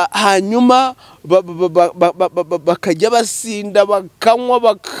hanyuma bakajya basinda bakanywa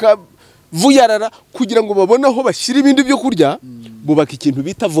bakavuyarara kugira ngo babone aho bashyira ibindi byo kurya bubaka ikintu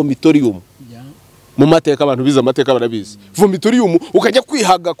bita vomitorium mu mateka abantu biza amateka barabizi vomitorium ukajya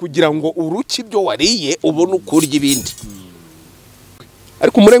kwihaga kugira ngo uruki ibyo wariye ubone ukurya ibindi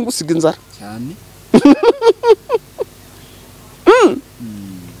ariko umurenga usiga inzara cyane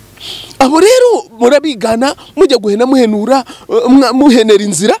abo rero murabigana mujya guhena muhenura muhenera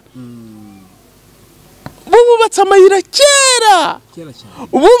inzira bubatse amayira kera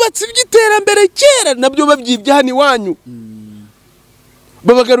bubatse iby'iterambere kera nabyo babyibye hano iwanyu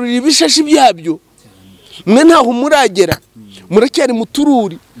babagarurira ibishashi byabyo mwe ntaho muragera muracyari mu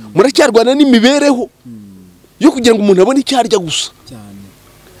tururi muracyarwana n'imibereho yo kugira ngo umuntu abone icyo arya gusa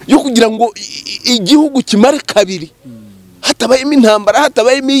yo kugira ngo igihugu kimare kabiri hatabayemo intambara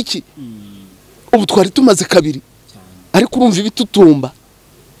hatabayemo iki ubu twari tumaze kabiri ariko urumva ibitutumba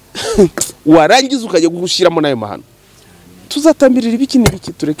warangiza ukajya gushyiramo nayo mahano tuzatambirira ibiki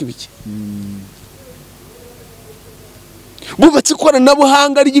n'ibiki tureke ibiki bubatse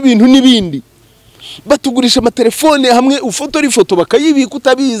ikoranabuhanga ry'ibintu n'ibindi batugurisha amatelefone hamwe ufotora ifoto bakayibika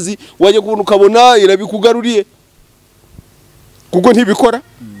utabizi wajya kubona ukabona irabikugaruriye kuko ntibikora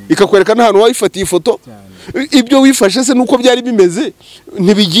ikakwereka n'ahantu wayifatiye ifoto ibyo wifashe se nuko byari bimeze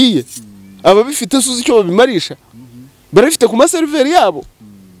ntibigiye ababifite suzi icyo babimarisha barabifite ku maseriveri yabo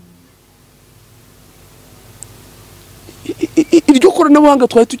iryo koranabuhanga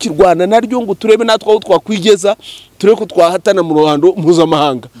twari tukirwana naryo ngo turebe natwe aho twakwigeza turebe ko twahatana mu ruhando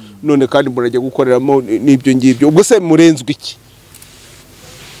mpuzamahanga none kandi murajya gukoreramo n'ibyo ngibyo ubwo se murenzwe iki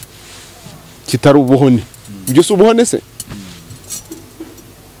kitari ubuhone ibyo si ubuhone se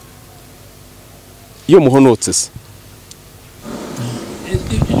iyo muhonotse se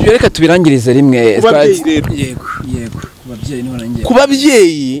reka tubirangirize rimwe yego ku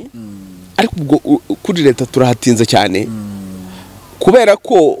babyeyi ariko ubwo kuri leta turahatinze cyane kubera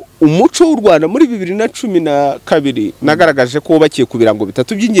ko umuco w'u Rwanda muri 2012 nagaragaje ko wubakiye ku birango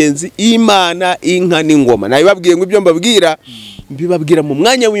bitatu by'ingenzi Imana inka n'ingoma nayo babwiye ngo ibyo mbabwira mbibabwira mu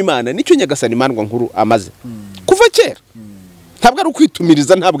mwanya w'Imana nicyo nyagasani imandwa nkuru amaze kuva kera ntabwo ari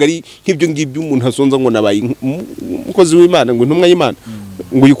ukwitumiriza ntabwo ari nk'ibyo ngibyo umuntu asonza ngo nabaye umukozi w'Imana ngo intumwa y'Imana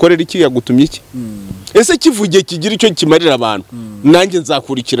ngo yikorere iki yagutumye iki ese kivugiye kigira icyo kimarira abantu nanjye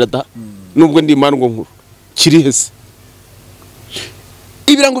nzakurikira da nubwo ndi imandwa nkuru kiri hese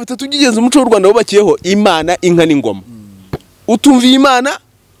ibirango bitatu by'ingenzi umuco w'u Rwanda wubakiyeho Imana inka n'ingoma utumviye Imana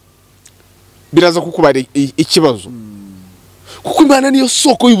biraza kukubara ikibazo kuko Imana niyo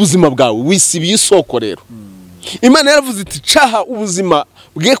soko y'ubuzima bwawe wisibiye isoko rero Imana yaravuze iti caha ubuzima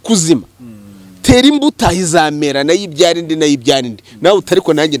bwe kuzima tera imbuto izamera nayo ibyara indi nawe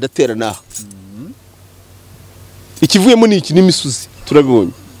utariko nanjye ndatera naho ikivuyemo ni iki n'imisozi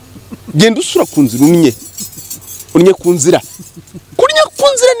turabibonye genda usura ku nzira unye ku nzira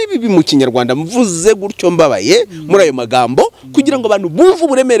nibibi mu kinyarwanda mvuze gutyo mbabaye muri ayo magambo kugira ngo abantu bumve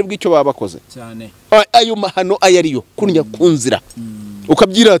uburemere bw'icyo baba bakoze cyane ayo mahano ayariyo kunya ku nzira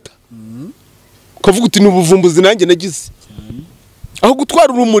ukabyirata ukavuga uti n'ubuvumbuzi nanjye nagize aho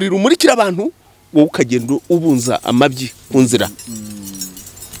gutwara urumuri rumurikira abantu wowe ukagenda ubunza amabyi ku nzira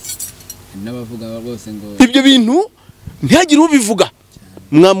n'abavuga bose ngo ibyo bintu ntihagire ubivuga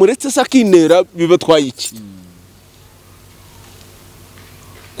mwamuretse sakinera bibatwaye iki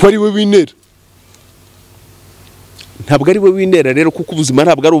ko ari we winera ntabwo ari we winera rero kuko ubuzima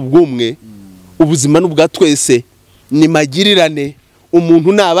ntabwo ari ubwumwe ubuzima n'ubwa twese ni magirirane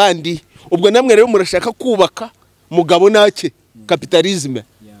umuntu n'abandi ubwo namwe rero murashaka kubaka mugabo nake kapitalisme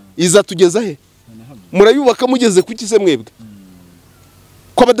iza tugeza he murayubaka mugeze kuki se mwebwe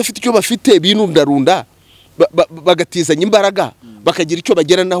ko badafite icyo bafite binundarunda bagatizanya imbaraga bakagira icyo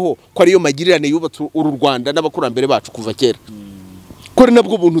bagera naho ko ariyo magirirane yubatse uru Rwanda n'abakurambere bacu kuva kera ko ari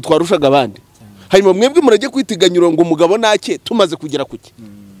nabwo buntu twarushaga abandi hanyuma mwebwe murajye kwitiganyura ngo umugabo nake tumaze kugera kuki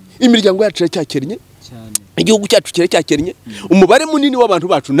imiryango yacu iracyakennye igihugu cyacu kiracyakennye umubare munini w'abantu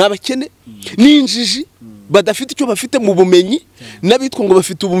bacu nabakene n'injiji badafite icyo bafite mu bumenyi n'abitwa ngo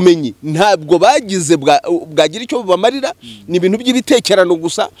bafite ubumenyi ntabwo bagize bwagira icyo bamarira ni ibintu by'ibitekerano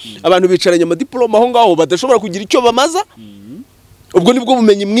gusa abantu bicaranye amadiploma aho ngaho badashobora kugira icyo bamaza ubwo nibwo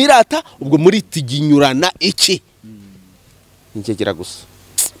bumenyi mwirata ubwo muri tiginyurana iki nkegera gusa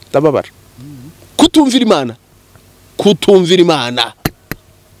tababara kutumvira Imana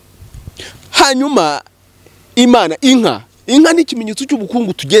hanyuma Imana inka ni ikimenyetso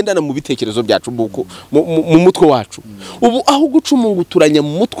cy'ubukungu tugendana mu bitekerezo byacu mu mutwe wacu ubu aho gucumunguturanya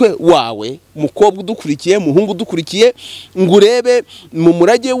mu mutwe wawe mukobwa udukurikiye muhungu udukurikiye ngo urebe mu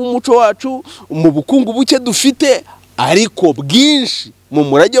murage w'umuco wacu mu bukungu buke dufite ariko bwinshi mu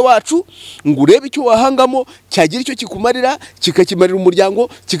murage wacu ngo urebe icyo wahangamo cyagira icyo kikumarira kikakimarira umuryango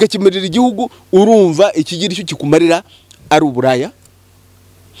kikakimarira igihugu urumva ikigira icyo kikumarira ari uburaya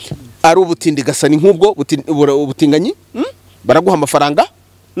ari ubutindigasani nk'ubwo ubutinganyi baraguha amafaranga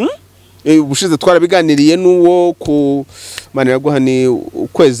ubushize twarabiganiriye n'uwo ku Mana yaguha ni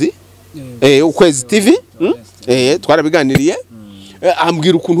ukwezi TV twarabiganiriye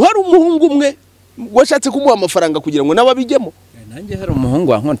ambwira ukuntu hari umuhungu umwe washatse kumuha amafaranga kugira ngo nawe abijyemo. Nanjye hari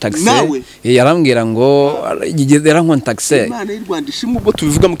umuhungu wa nkontaxe yarambwira ngo yigera nkontaxe Imana y'u Rwanda ishimwe ubwo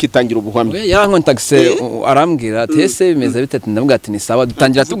tubivuga mukitangira ubuhamya ya nkontaxe arambwira tese bimeze bitatu ndavuga ati ni sawa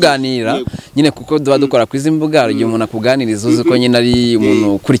dutangira tuganira nyine kuko duba dukora kwiza imbuga igihe umuntu akuganiriza uzi ko nyine ari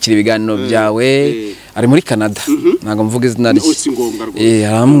umuntu ukurikira ibiganiro byawe ari muri Canada ntago mvuga izina rye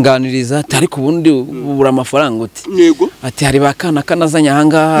aramganiriza ati ariko ubundi ubura amafaranga uti ati hari bakana kanazanye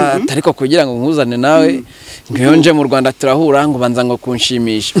ahangaha ariko kugira ngo nkuzane nawe ngiyonje mu Rwanda turahura ngo banza ngo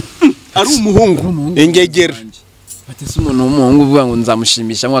kunshimisha ari umuhungu engegera batese umuntu w'umuhungu uvuga ngo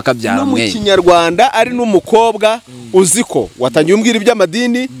nzamushimisha ngo akabyara mwe mu Kinyarwanda ari n'umukobwa uziko watangiye umbwira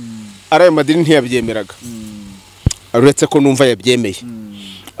iby'amadini ari ayo madini ntiyabyemeraga uretse ko numva yabyemeye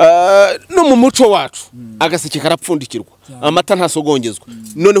no mu muco wacu agaseke karapfundikirwa amata ntasogongezwa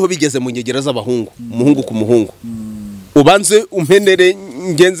noneho bigeze mu ngegera z'abahungu umuhungu ku muhungu ubanze umpenere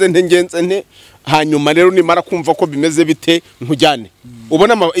ngenze nte hanyuma rero nimara kumva ko bimeze bite nkujyane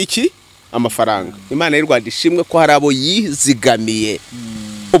ubona iki amafaranga. Imana y'u Rwanda ishimwe ko hari abo yizigamiye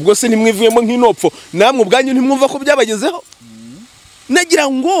ubwo se nimwivuyemo nk'inopfo namwe ubwanyu ntimwumva ko byabagezeho nagira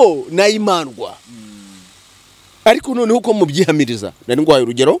ngo nayimandwa ariko noneho uko mubyihamiriza nari ngwaye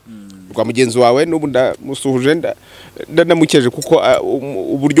urugero rwa mugenzi wawe n'ubu ndamusuhuje ndanamukeje kuko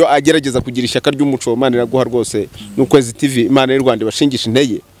uburyo agerageza kugira ishyaka ry'umuco Imana iraguha rwose n'ukwezi TV Imana y'u Rwanda bashingisha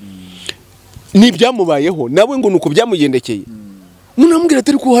intege nibyamubayeho nawe ngo nuko byamugendekeye munambwira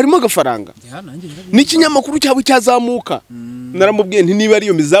ati ko harimo agafaranga n'ikinyamakuru cyawe cyazamuka naramubwiye nti niba ari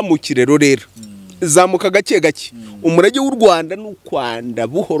yo mizamukire rero zamuka gake gake umurage w'u Rwanda n'ukwanda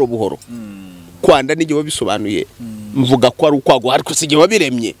buhoro buhoro kwanda n'igihe wabisobanuye mvuga ko ari ukwagwa ariko se igihe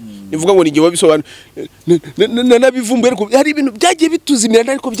wabiremye nivuga ngo n'igihe wabisobanuye nabivumbuye ariko hari ibintu byagiye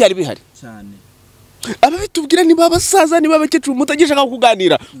bituzimira ariko byari bihari cyane ababitubwira niba abasaza niba abakecuru mutagishaka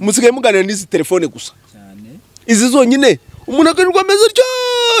kuganira musigaye muganira n'izi telefone gusa cyane izi zonyine umuntu aganirwa ameze cyo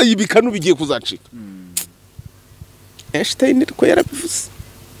ibikanu bigiye kuzacika Einstein ko yarabivuze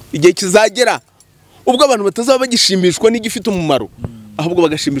igihe kizagera ubwo abantu batazaba bagishimishwa n'igifite umumaro ahubwo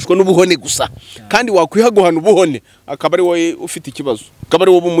bagashimishwa n'ubuhone gusa kandi wakwihaguhana ubuhone akaba ari wowe ufite ikibazo akaba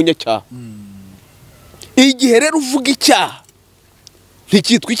ari wowe umunyacyaha igihe rero uvuga icyaha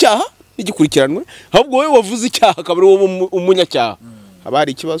ntikitwa icyaha igikurikiranwe ahubwo wowe wavuze icyaha akaba ari wowe umunyacyaha haba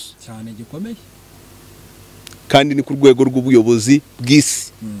hari ikibazo cyane gikomeye kandi ni ku rwego rw'ubuyobozi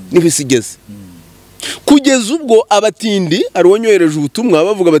bw'isi n'ibisigeze kugeza ubwo abatindi ari wonyohereje ubutumwa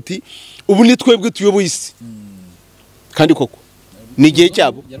bavuga bati ubu ni twebwe tuyoboye isi kandi koko ni igihe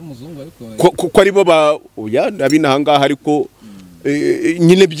cyabo ko ari bo oya abinaha ngaha ariko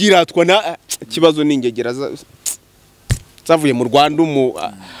nyine byiratwa na kibazo n'ingegera zavuye mu Rwanda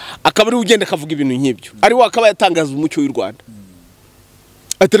akaba ari ugenda akavuga ibintu nk'ibyo ari we akaba yatangaza umucyo w'u Rwanda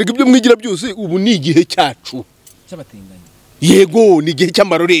aterega ibyo mwigira byose ubu ni igihe cyacu cy'abatinganya yego ni igihe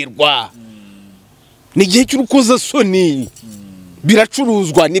cy'amarorerwa ni igihe cy'urukozasoni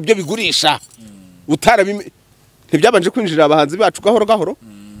biracuruzwa nibyo bigurisha ntibyabanje kwinjira abahanzi bacu gahoro gahoro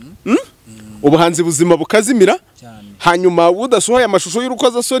ubuhanzi buzima bukazimira hanyuma udasohoye amashusho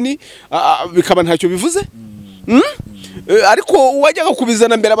y'urukozasoni bikaba ntacyo bivuze ariko wajyaga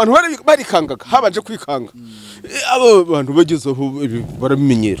kubizana mbere abantu barikangaga habanje kwikanga abantu bageze aho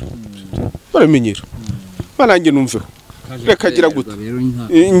baramenyera banange numveho reka agira gute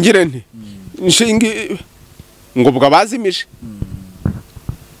ngire nti nshingi ngo bwa bazimije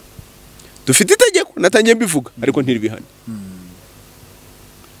dufite itegeko natangiye mbivuga ariko ntiribihana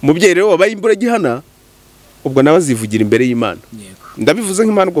umubyeyi rero wabaye imbura gihana ubwo nawe azivugira imbere y'Imana ndabivuze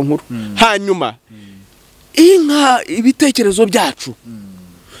nk'Imana ubwo nkuru hanyuma inka ibitekerezo byacu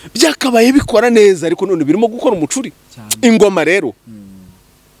byakabaye bikora neza ariko none birimo gukora umucuri ingoma rero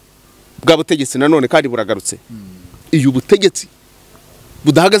bwa butegetsi nanone kandi buragarutse iyo ubutegetsi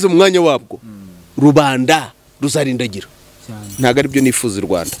budahagaze mu mwanya wabwo rubanda ruzarindagira ntago ari byo nifuza i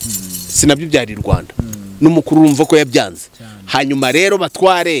Rwanda sinabyo byari i Rwanda n'umukuru urumva ko yabyanze hanyuma rero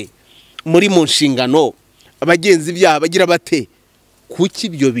batware muri mu nshingano abagenzi byaha bagira bate kuki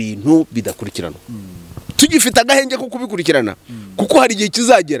ibyo bintu bidakurikirana tugifite agahenge ko kubikurikirana kuko hari igihe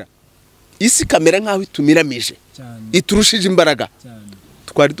kizagera isi kamera nkaho itumiramije iturushije imbaraga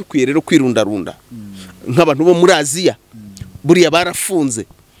twari dukwiye rero kwirundarunda nk'abantu bo muri Aziya buriya barafunze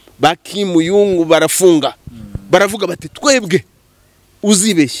bakimuyungu barafunga baravuga bati twebwe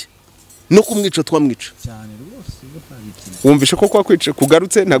uzibeshye no kumwica twamwica wumvishe ko kwa kwica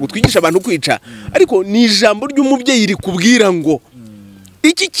kugarutse ntago twigisha abantu kwica ariko ni ijambo ry'umubyeyi rikubwira ngo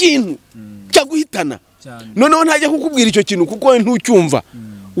iki kintu cyaguhitana noneho ntajya kukubwira icyo kintu kuko ntucyumva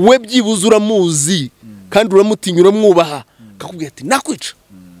we byibuze uramuzi kandi uramutinya uramwubaha akakubwira ati nakwica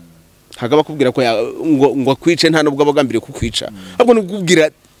ntago bakubwira ko ngo akwice nta nubwo abagambiriye kukwica ahubwo nukubwira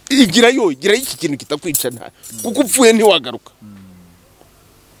gira iki kintu kitakwica nta kuko upfuye ntiwagaruka.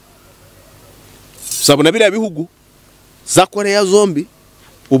 Sabona biriya bihugu za Korea zombi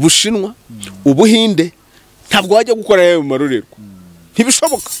Ubushinwa Ubuhinde ntabwo wajya gukora yayo marorerwa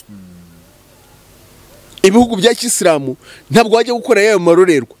ntibishoboka. Ibihugu bya Kisilamu ntabwo wajya gukora yayo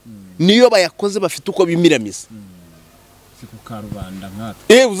marorerwa niyo bayakoze bafite uko bimiramiza ku karubanda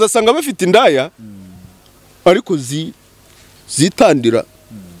nkatwe uzasanga bafite indaya ariko zitandira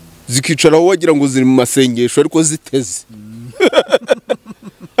zikicara aho wagira ngo ziri mu masengesho ariko ziteze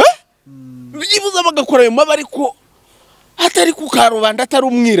byibuza bagakora ayo maba ariko atari ku karubanda atari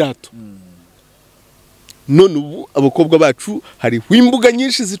umwirato. None ubu abakobwa bacu hari imbuga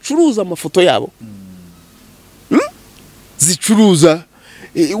nyinshi zicuruza amafoto yabo zicuruza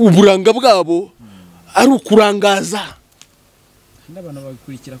uburanga bwabo ari ukurangaza n'abantu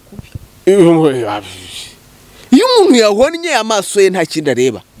babikurikira kubi. Iyo umuntu yahonnye amaso ye nta kindi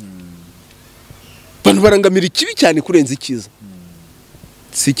areba bantu barangamira ikibi cyane kurenza ikiza.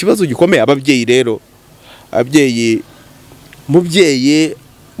 Si ikibazo gikomeye ababyeyi rero mubyeyi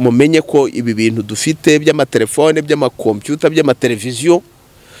mumenye ko ibi bintu dufite by'amatelefone by'amakompyuta by'amateleviziyo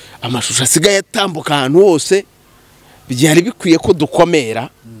amashusho asigaye atambuka ahantu hose byari bikwiye ko dukomera.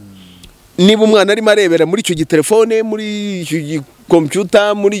 Niba umwana arimo arebera muri icyo gitelefone muri icyo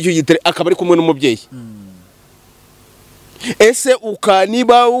gikompyuta muri icyo akaba ari kumwe n'umubyeyi ese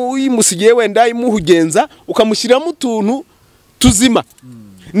niba uyimusigiye wenda imuhugenza ukamushyiramo utuntu tuzima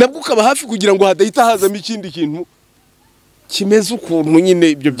nabwo ukaba hafi kugira ngo hadahita hazamo ikindi kintu kimeze ukuntu nyine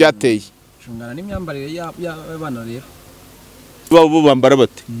ibyo byateye. Shungana n'imyambarire y'abana rero babo bambara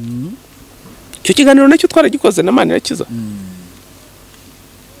bate icyo kiganiro nacyo twaragikoze na Mana irakiza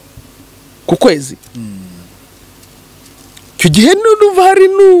ku kwezi icyo gihe n'uva hari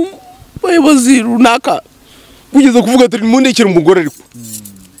n'abayobozi runaka kugeza kuvuga ati mundekere umugore ariko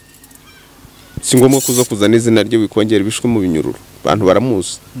si ngombwa kuzana izina rye wikongera ibishwe mu binyururu abantu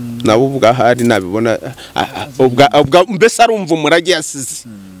baramuzi nabo ubwahari nabibona mbese arumva umurage yasize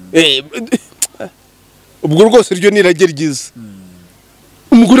ubwo rwose ryo nirage ryiza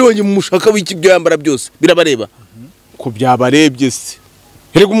umugore wanjye mumushaka w'iki byo yambara byose birabareba ko byabarebye se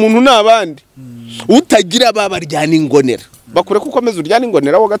herega umuntu nabandi utagira babaryana ingonera bakure kuko ameze uryana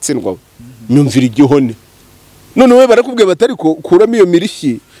ingonera wo gatsindwa nyumvira igihone none we barakubwiye batari ko kuramo iyo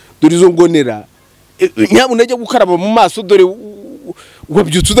mirishyi dore izo ngonera nyabuna ajya gukaraba mu maso dore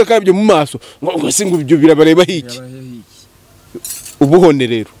wabyutse udakarabye mu maso ngo singo ibyo birabareba hiki ubuhone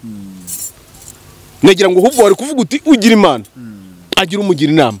rero nagira ngo ahubwo wari kuvuga uti ugira Imana agira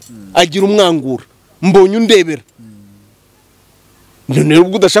umugira inama agira umwangura mbonye undebera none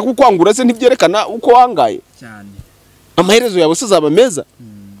ubwo udashaka ukwangura se ntibyerekana uko wangaye cyane amaherezo yawe se zaba meza.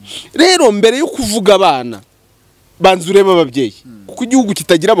 Rero mbere yo kuvuga abana banza ureba ababyeyi kuko igihugu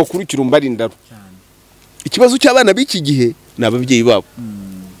kitagira abakuru kirumba ari indaro. Ikibazo cy'abana b'iki gihe n'ababyeyi babo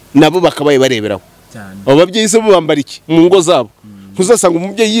nabo bakabaye bareberaho abo babyeyi se bo bambara iki mu ngo zabo ntuzasanga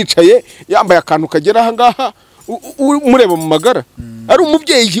umubyeyi yicaye yambaye akantu kagera aha ngaha umureba mu magara ari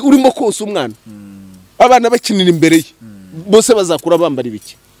umubyeyi urimo konsa umwana abana bakinira imbere ye bose bazakura bambara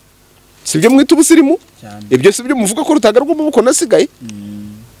ibiki sibyo mwita ubusirimu ibyo sibyo muvuga ko rutagarwa mu buko nasigaye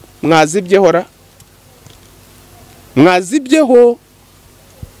mwazibyeho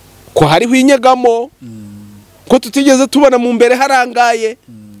ko hariho inyegamo ko tutigeze tubona mu mbere harangaye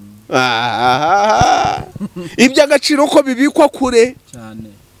iby'agaciro ko bibikwa kure cyane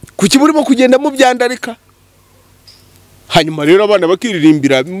kuki burimo kugenda mu byandarika hanyuma rero abana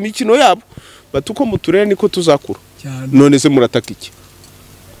bakiririmbira imikino yabo batuko muturere niko tuzakura none se murataka iki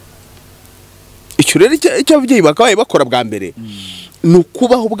icyo rero icyo ababyeyi bakabaye bakora bwa mbere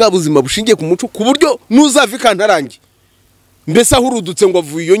nukubaho bwa buzima bushingiye ku muco ku buryo nuzava ikantarangi mbese aho urudutse ngo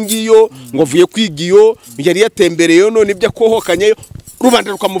avuye iyo ngiyo ngo avuye kwiga iyo yari yatembereyo none ibyo akohokanyeyo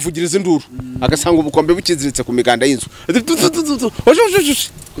rubanda rukamuvugiriza induru agasanga ubukombe bukiziritse ku miganda y'inzu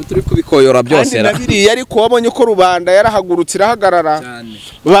turi kubikoyora byose nabiri yari ko wabonye ko rubanda yarahagurutse irahagarara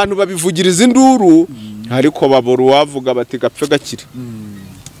abantu babivugiriza induru ariko babura uwavuga bati gapfe gakire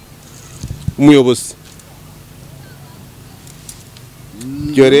umuyobozi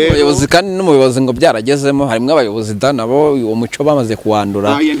umuyobozi kandi n'umuyobozi ngo byaragezemo harimo abayobozi nabo uwo muco bamaze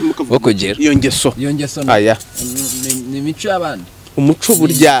kuwandura wo kugera iyo ngeso ni imico y'abandi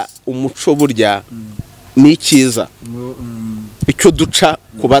umuco burya ni cyiza icyo duca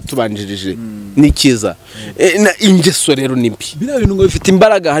kuba tubanjirije ni cyiza ingeso rero ni mbi bino bintu ngo bifite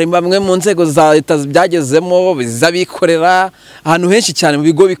imbaraga hari bamwe mu nzego za leta byagezemo bizabikorera ahantu henshi cyane mu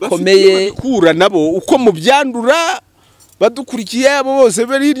bigo bikomeye kura nabo uko mu byandura badukurikiye abo bose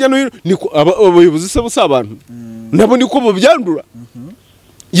bari hirya no hino niko abayobozi se busa abantu nabo niko mu byandura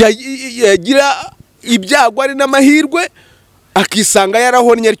yagira ibyago ari n'amahirwe akisanga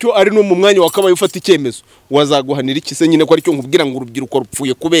yarahonye aricyo ari no mu mwanya wakabaye ufata icyemezo wazaguhanira iki se nyine ko aricyo nkubwira ngo urubyiruko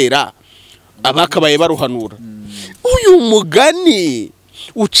rupfuye kubera abakabaye baruhanura uyu mugani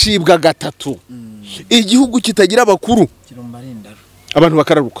ucibwa gatatu igihugu kitagira abakuru abantu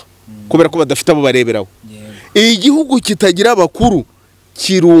bakararuka kubera ko badafite abo bareberaho igihugu kitagira abakuru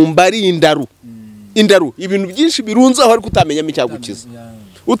kirumba ari indaru ibintu byinshi birunze aho ariko utamenyamo icyagukiza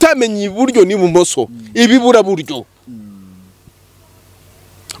utamenya iburyo n'ibumoso ibibura buryo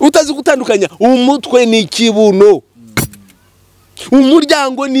utazi gutandukanya umutwe n'ikibuno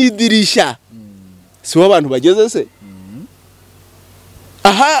umuryango n'idirishya si wo abantu bageze se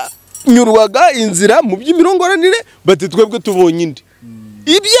aha nyurwaga inzira mu by'imirongoranire bati twebwe tubonye indi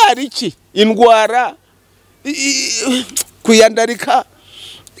ibyari iki indwara kuyandarika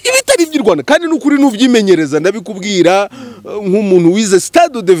ibitari by'u Rwanda kandi n'ukuri n'ubyimenyereza ndabikubwira nk'umuntu wize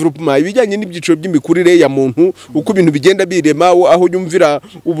stade de développement ibijyanye n'ibyiciro by'imikurire ya muntu uko ibintu bigenda birema aho yumvira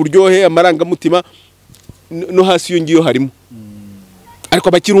uburyohe amarangamutima no hasi yo ngiyo harimo ariko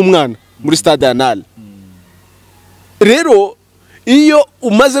abakiri umwana muri stade anal rero iyo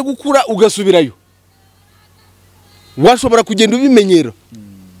umaze gukura ugasubirayo washobora kugenda ubimenyera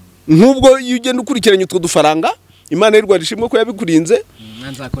nk'ubwo iyo ugenda ukurikiranye utwo dufaranga Imana y'u Rwanda ishimwe ko yabikurinze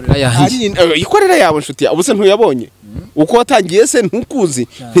ikorera yawe nshuti ubu se ntuyabonye uko watangiye se ntukuzi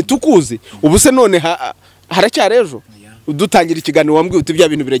ntitukuzi ubu se none haracyari ejo udutangira ikiganiro wambwiye uti bya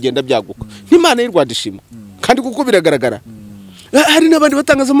bintu biragenda byaguka n'Imana y'u Rwanda ishimwe kandi kuko biragaragara hari n'abandi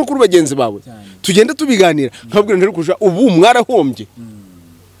batangaza amakuru bagenzi bawe tugenda tubiganira nkabwira ntari kuja ubu mwarahombye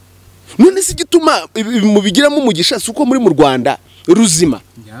none se gituma mu bigiramo umugisha suko muri mu Rwanda ruzima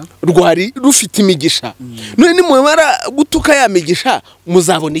rwari rufite imigisha none nimwara gutuka ya migisha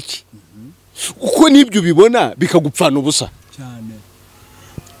muzabona iki uko nibyo bibona bikagupfana ubusa cyane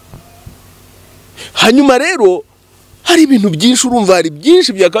hanyuma rero hari ibintu byinshi urumva hari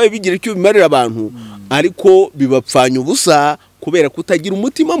byinshi byakabaye bigira icyo bimarira abantu ariko bibapfanya ubusa kubera kutagira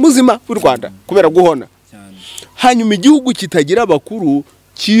umutima muzima w'u Rwanda kubera guhona hanyuma igihugu kitagira abakuru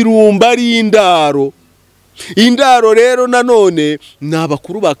kirumba ari indaro rero nanone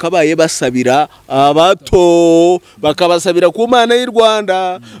n'abakuru bakabaye basabira abato bakabasabira ku Mana y'u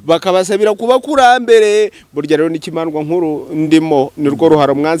Rwanda bakabasabira kuba kurambere burya rero n'ikimandwa nkuru ndimo nirwo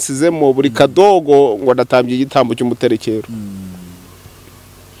ruharo mwansizemo buri kadogo ngo natambye igitambo cy'umuterekero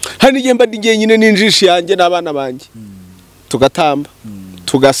hari n'igihe mba ndigiye nyine n'injishi yanjye n'abana banjye tugatamba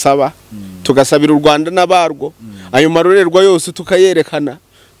tugasabira u Rwanda n'abarwo ayo marorerwa yose tukayerekana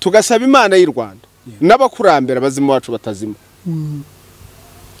tugasaba Imana y'u Rwanda n'abakurambera bazima wacu batazima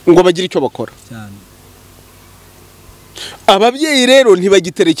ngo bagire icyo bakora cyane ababyeyi rero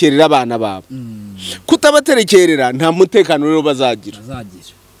ntibagiterekerera abana babo kutabaterekerera nta mutekano rero bazagira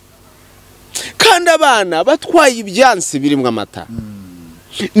kandi abana batwaye ibyansi birimo amata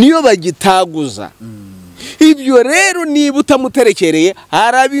niyo bagitaguza ibyo rero niba utamuterekereye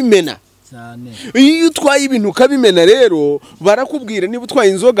arabimena iyo utwaye ibintu ukabimena rero barakubwira niba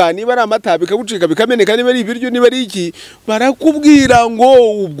utwaye inzoga niba ari amata bikagucika bikameneka niba ari ibiryo niba ari iki barakubwira ngo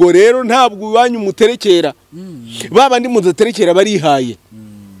ubwo rero ntabwo iwanyu muterekera babandi mudaterekera barihaye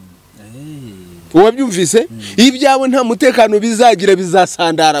wabyumvise ibyawe nta mutekano bizagira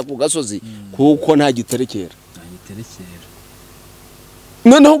bizasandara ku gasozi kuko nta giterekera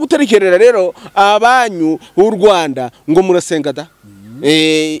noneho guterekerera rero abanyu b'u Rwanda ngo murasenga da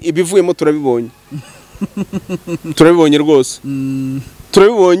ibivuyemo turabibonye rwose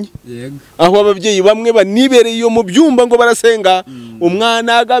turabibonye aho ababyeyi bamwe banibereye iyo mu byumba ngo barasenga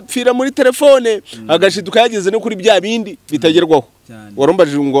umwana agapfira muri telefone agashiduka yageze no kuri bya bindi bitagerwaho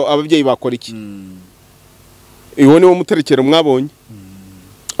warumbajije ngo ababyeyi bakora iki iwo ni wo muterekero mwabonye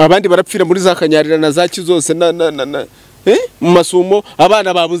abandi barapfira muri za kanyarira na za kizose mu masumo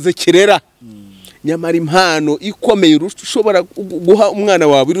abana babuze kirera nyamara impano ikomeye ushobora guha umwana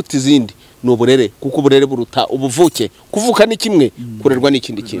wawe iruta izindi n'uburere kuko uburere buruta ubuvuke kuvuka ni kimwe kurerwa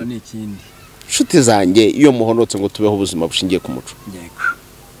n'ikindi kintu nshuti zanjye iyo muhonotse ngo tubeho ubuzima bushingiye ku muco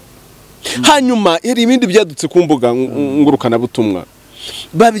hanyuma hari ibindi byadutse ku mbuga ngurukana butumwa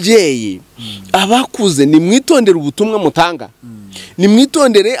babyeyi abakuze ni mwitondere ubutumwa mutanga ni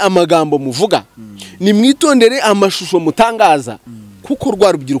mwitondere amagambo muvuga ni mwitondere amashusho mutangaza kuko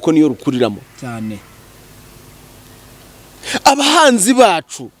rwa rubyiruko niyo rukuriramo cyane abahanzi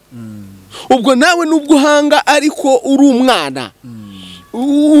bacu ubwo nawe nubwo uhanga ariko uri umwana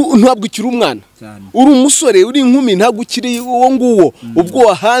ntabwo ukiri umwana uri umusore uri inkumi ntabwo ukiri uwo nguwo ubwo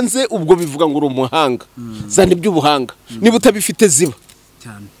wahanze ubwo bivuga ngo uri umuhanga zana iby'ubuhanga niba utabifite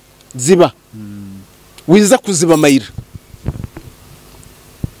ziba wiza kuziba amayira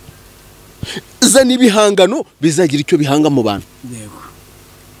zana ibihangano bizagira icyo bihanga mu bantu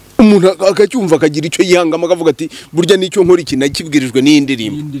umuntu akacyumva akagira icyo yihangamo akavuga ati burya nicyo nkora iki nakibwirijwe n'iyi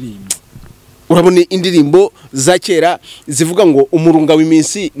ndirimbo urabona indirimbo za kera zivuga ngo umurunga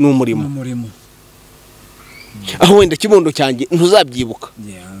w'iminsi ni umurimo aho wenda kibondo cyanjye ntuzabyibuka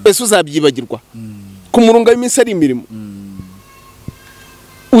ese uzabyibagirwa ku murunga w'iminsi ari imirimo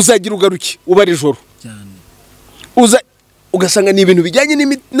uzagira ugaruke ubara ijoro ugasanga ni ibintu bijyanye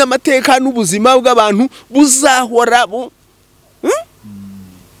n'amateka n'ubuzima bw'abantu buzahora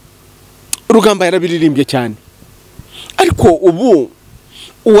Rugamba yarabiririmbye cyane ariko ubu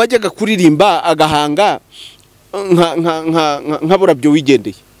uwajyaga kuririmba agahanga nka burabyo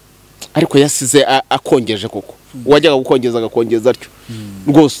wigendeye ariko yasize akongeje koko uwajyaga gukongeza agakongeza atyo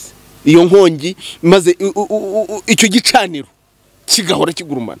rwose iyo nkongi maze icyo gicaniro kigahora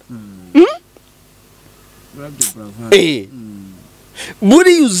kigurumana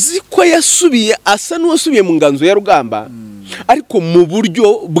buri uzi ko yasubiye asa n'uwasubiye mu nganzo ya Rugamba ariko mu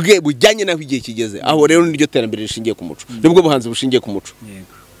buryo bwe bujyanye naho igihe kigeze aho rero niryo terambere rishingiye ku muco nibwo buhanzi bushingiye ku muco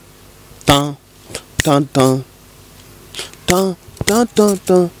tan tan tan tan tan tan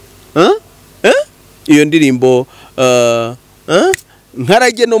tan iyo ndirimbo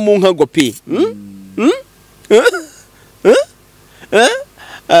nkarage no mu nka ngo pi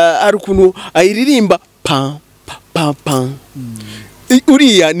ari ukuntu ayiririmba pa pa pa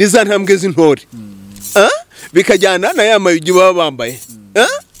uriya ni za ntambwe z'intore bikajyana na ya mayugi baba bambaye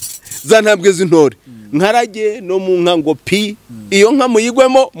za ntambwe z'intore nkarage no mu nka ngo pi iyo nka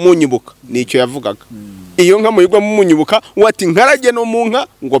muyigwemo munyibuka nicyo yavugaga iyo nka muyigwemo munyibuka wati nkarage no mu nka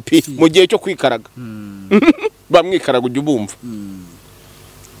ngo pi mu gihe cyo kwikaraga bamwikaraga ujye ubumva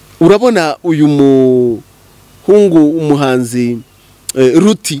urabona uyu muhungu umuhanzi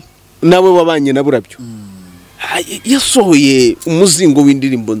Ruti nawe wabanye na burabyo yasohoye umuzingo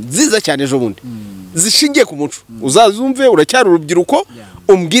w'indirimbo nziza cyane ejo bundi zishingiye ku muco uzazumve uracyari urubyiruko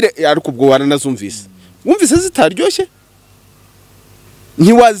umbwire ariko ubwo waranazumvise wumvise zitaryoshye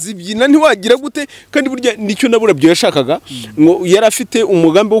ntiwazibyina ntiwagira gute kandi burya nicyo naburabyo yashakaga ngo yari afite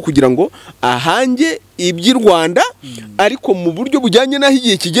umugambi wo kugira ngo ahange iby'i Rwanda ariko mu buryo bujyanye naho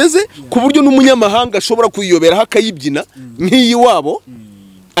igihe kigeze ku buryo n'umunyamahanga ashobora kuyiyoberaho akayibyina nk'iyi wabo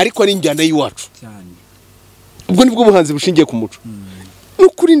ariko ari injyana y'iwacu ubwo nibwo buhanzi bushingiye ku muco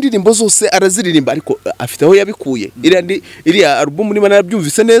n'ukuri indirimbo zose araziririmba ariko afite aho yabikuye iriya album niba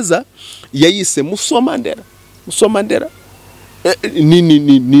narabyumvise neza yayise Musomandera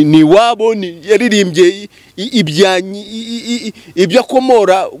ni wabo yaririmbye ibyo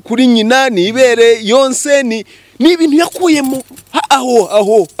akomora kuri nyina ni ibere yonse ni ibintu yakuyemo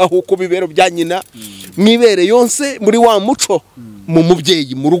aho ku bibero bya nyina mwibere yonse muri wa muco mu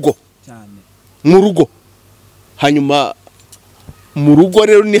mubyeyi mu rugo hanyuma mu rugo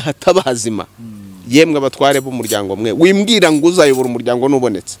rero ni hataba hazima yemwe abatware b'umuryango mwe wimbwira ngo uzayobora umuryango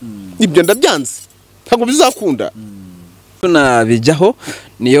nubonetse ibyo ndabyanze ntabwo bizakunda tunabijyaho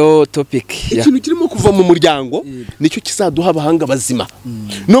niyo topic ikintu kirimo kuva mu muryango nicyo kizaduha abahanga bazima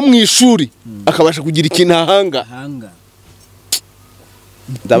no mu ishuri akabasha kugira ikintu ahanga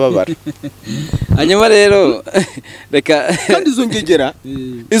ndababara hanyuma rero reka kandi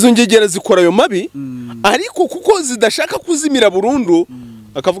izo ngegera zikora ayo mabi ariko kuko zidashaka kuzimira burundu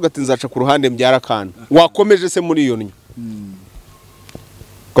akavuga ati nzaca ku ruhande mbyara akana wakomeje se muri iyo nyo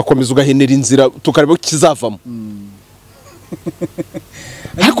ugakomeza ugahenera inzira tukareba ko kizavamo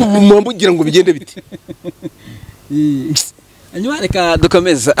ariko mumbugira ngo bigende biti hanyuma reka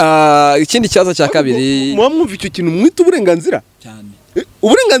dukomeza ikindi kibazo cya kabiri mwumva icyo kintu mwita uburenganzira cyane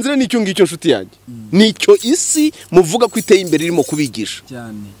uburenganzira nicyo ngicyo nshuti yanjye nicyo isi muvuga ko iteye imbere irimo kubigisha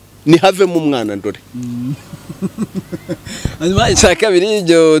cyane ni havemo umwana ndore hanyuma icya kabiri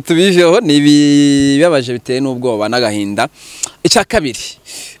ibyo tubijeho ni ibibabaje biteye n'ubwoba n'agahinda icya kabiri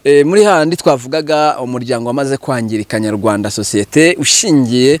muri handi twavugaga umuryango wamaze kwangirika Nyarwanda sosiyete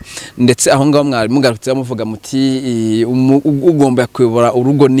ushingiye ndetse aho ngaho mwari mugarutse muvuga muti ugomba kuyobora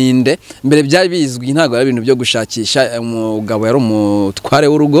urugo ninde mbere byari bizwi ntago ari ibintu byo gushakisha umugabo yari umutware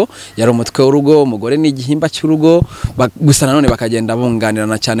w'urugo yari umutwe w'urugo umugore ni igihimba cy'urugo gusa nanone bakagenda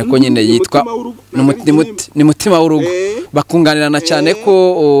bunganirana cyane ko nyine yitwa ni mutima w'urugo bakunganirana cyane ko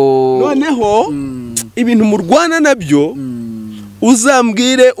noneho ibintu mu Rwanda nabyo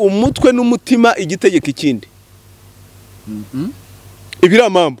uzambwire umutwe n'umutima igitegeka ikindi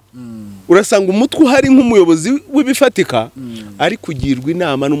ibiramambo urasanga umutwe uhari nk'umuyobozi w'ibifatika ari kugirwa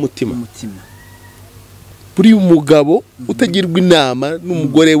inama n'umutima buri umugabo utagirwa inama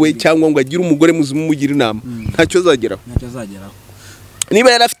n'umugore we cyangwa ngo agire umugore muzima umugira inama ntacyo azageraho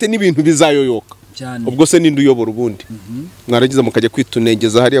niba yarafite n'ibintu bizayoyoka ubwo se ninde uyobora ubundi mwaragize mukajya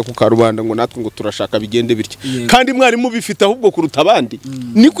kwitunegeza hariya ku karubanda ngo natwe ngo turashaka bigende bityo kandi mwari mubifite ahubwo kuruta abandi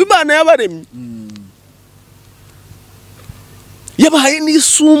niko Imana yabaremye yabahaye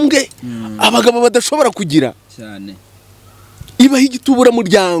n'isumbwe abagabo badashobora kugira cyane ibaho igitubura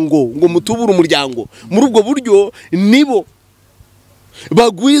muryango ngo mutubura umuryango muri ubwo buryo nibo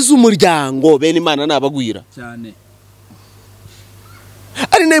bagwiza umuryango bene Imana nabagwira cyane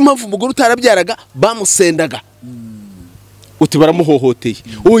ari nayo mpamvu umugore utarabyaraga bamusendaga uti baramuhohoteye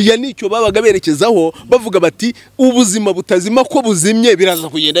oya nicyo babaga berekezaho bavuga bati ubuzima butazima ko buzimye biraza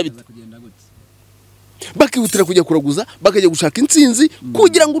kugenda bite bakihutira kujya kuraguza bakajya gushaka intsinzi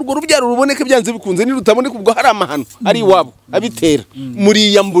kugira ngo urwo rubyaro ruboneke byanze bikunze nirutaboneka ubwo hari amahano ari iwabo abitera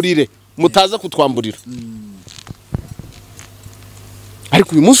muri yamburire mutaza kutwamburira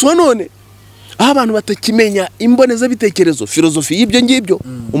ariko uyu munsi wa none aho abantu batakimenya imboneza bitekerezo filozofi y'ibyo ngibyo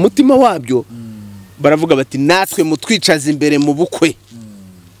umutima wabyo baravuga bati natwe mutwicaza imbere mu bukwe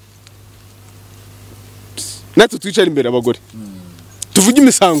natwe twicara imbere abagore tuvuge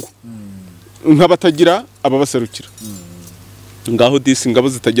imisango nk'abatagira ababaserukira ngaho disi ngabo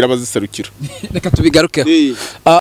zitagira abaziserukira reka tubigarukeho